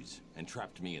Freeze and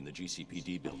trapped me in the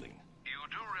GCPD building. You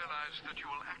do realize that you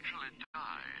will actually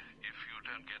die if you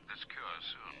don't get this cure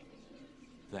soon.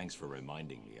 Thanks for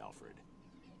reminding me, Alfred.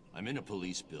 I'm in a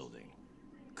police building.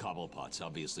 Cobblepot's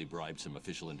obviously bribed some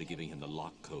official into giving him the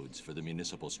lock codes for the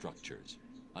municipal structures.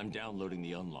 I'm downloading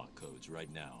the unlock codes right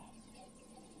now.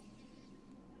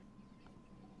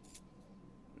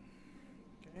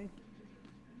 Okay.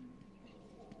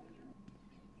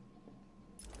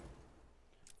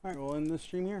 Alright, we'll end this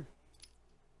stream here.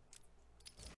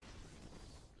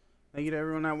 Thank you to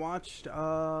everyone that watched.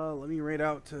 Let me raid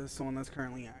out to someone that's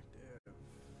currently active.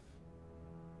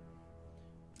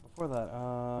 Before that,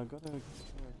 go to character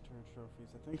trophies.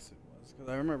 I think it was, because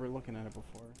I remember looking at it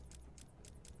before.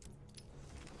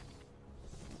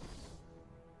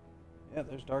 Yeah,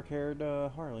 there's dark-haired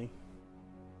Harley.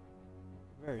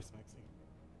 Very smexy.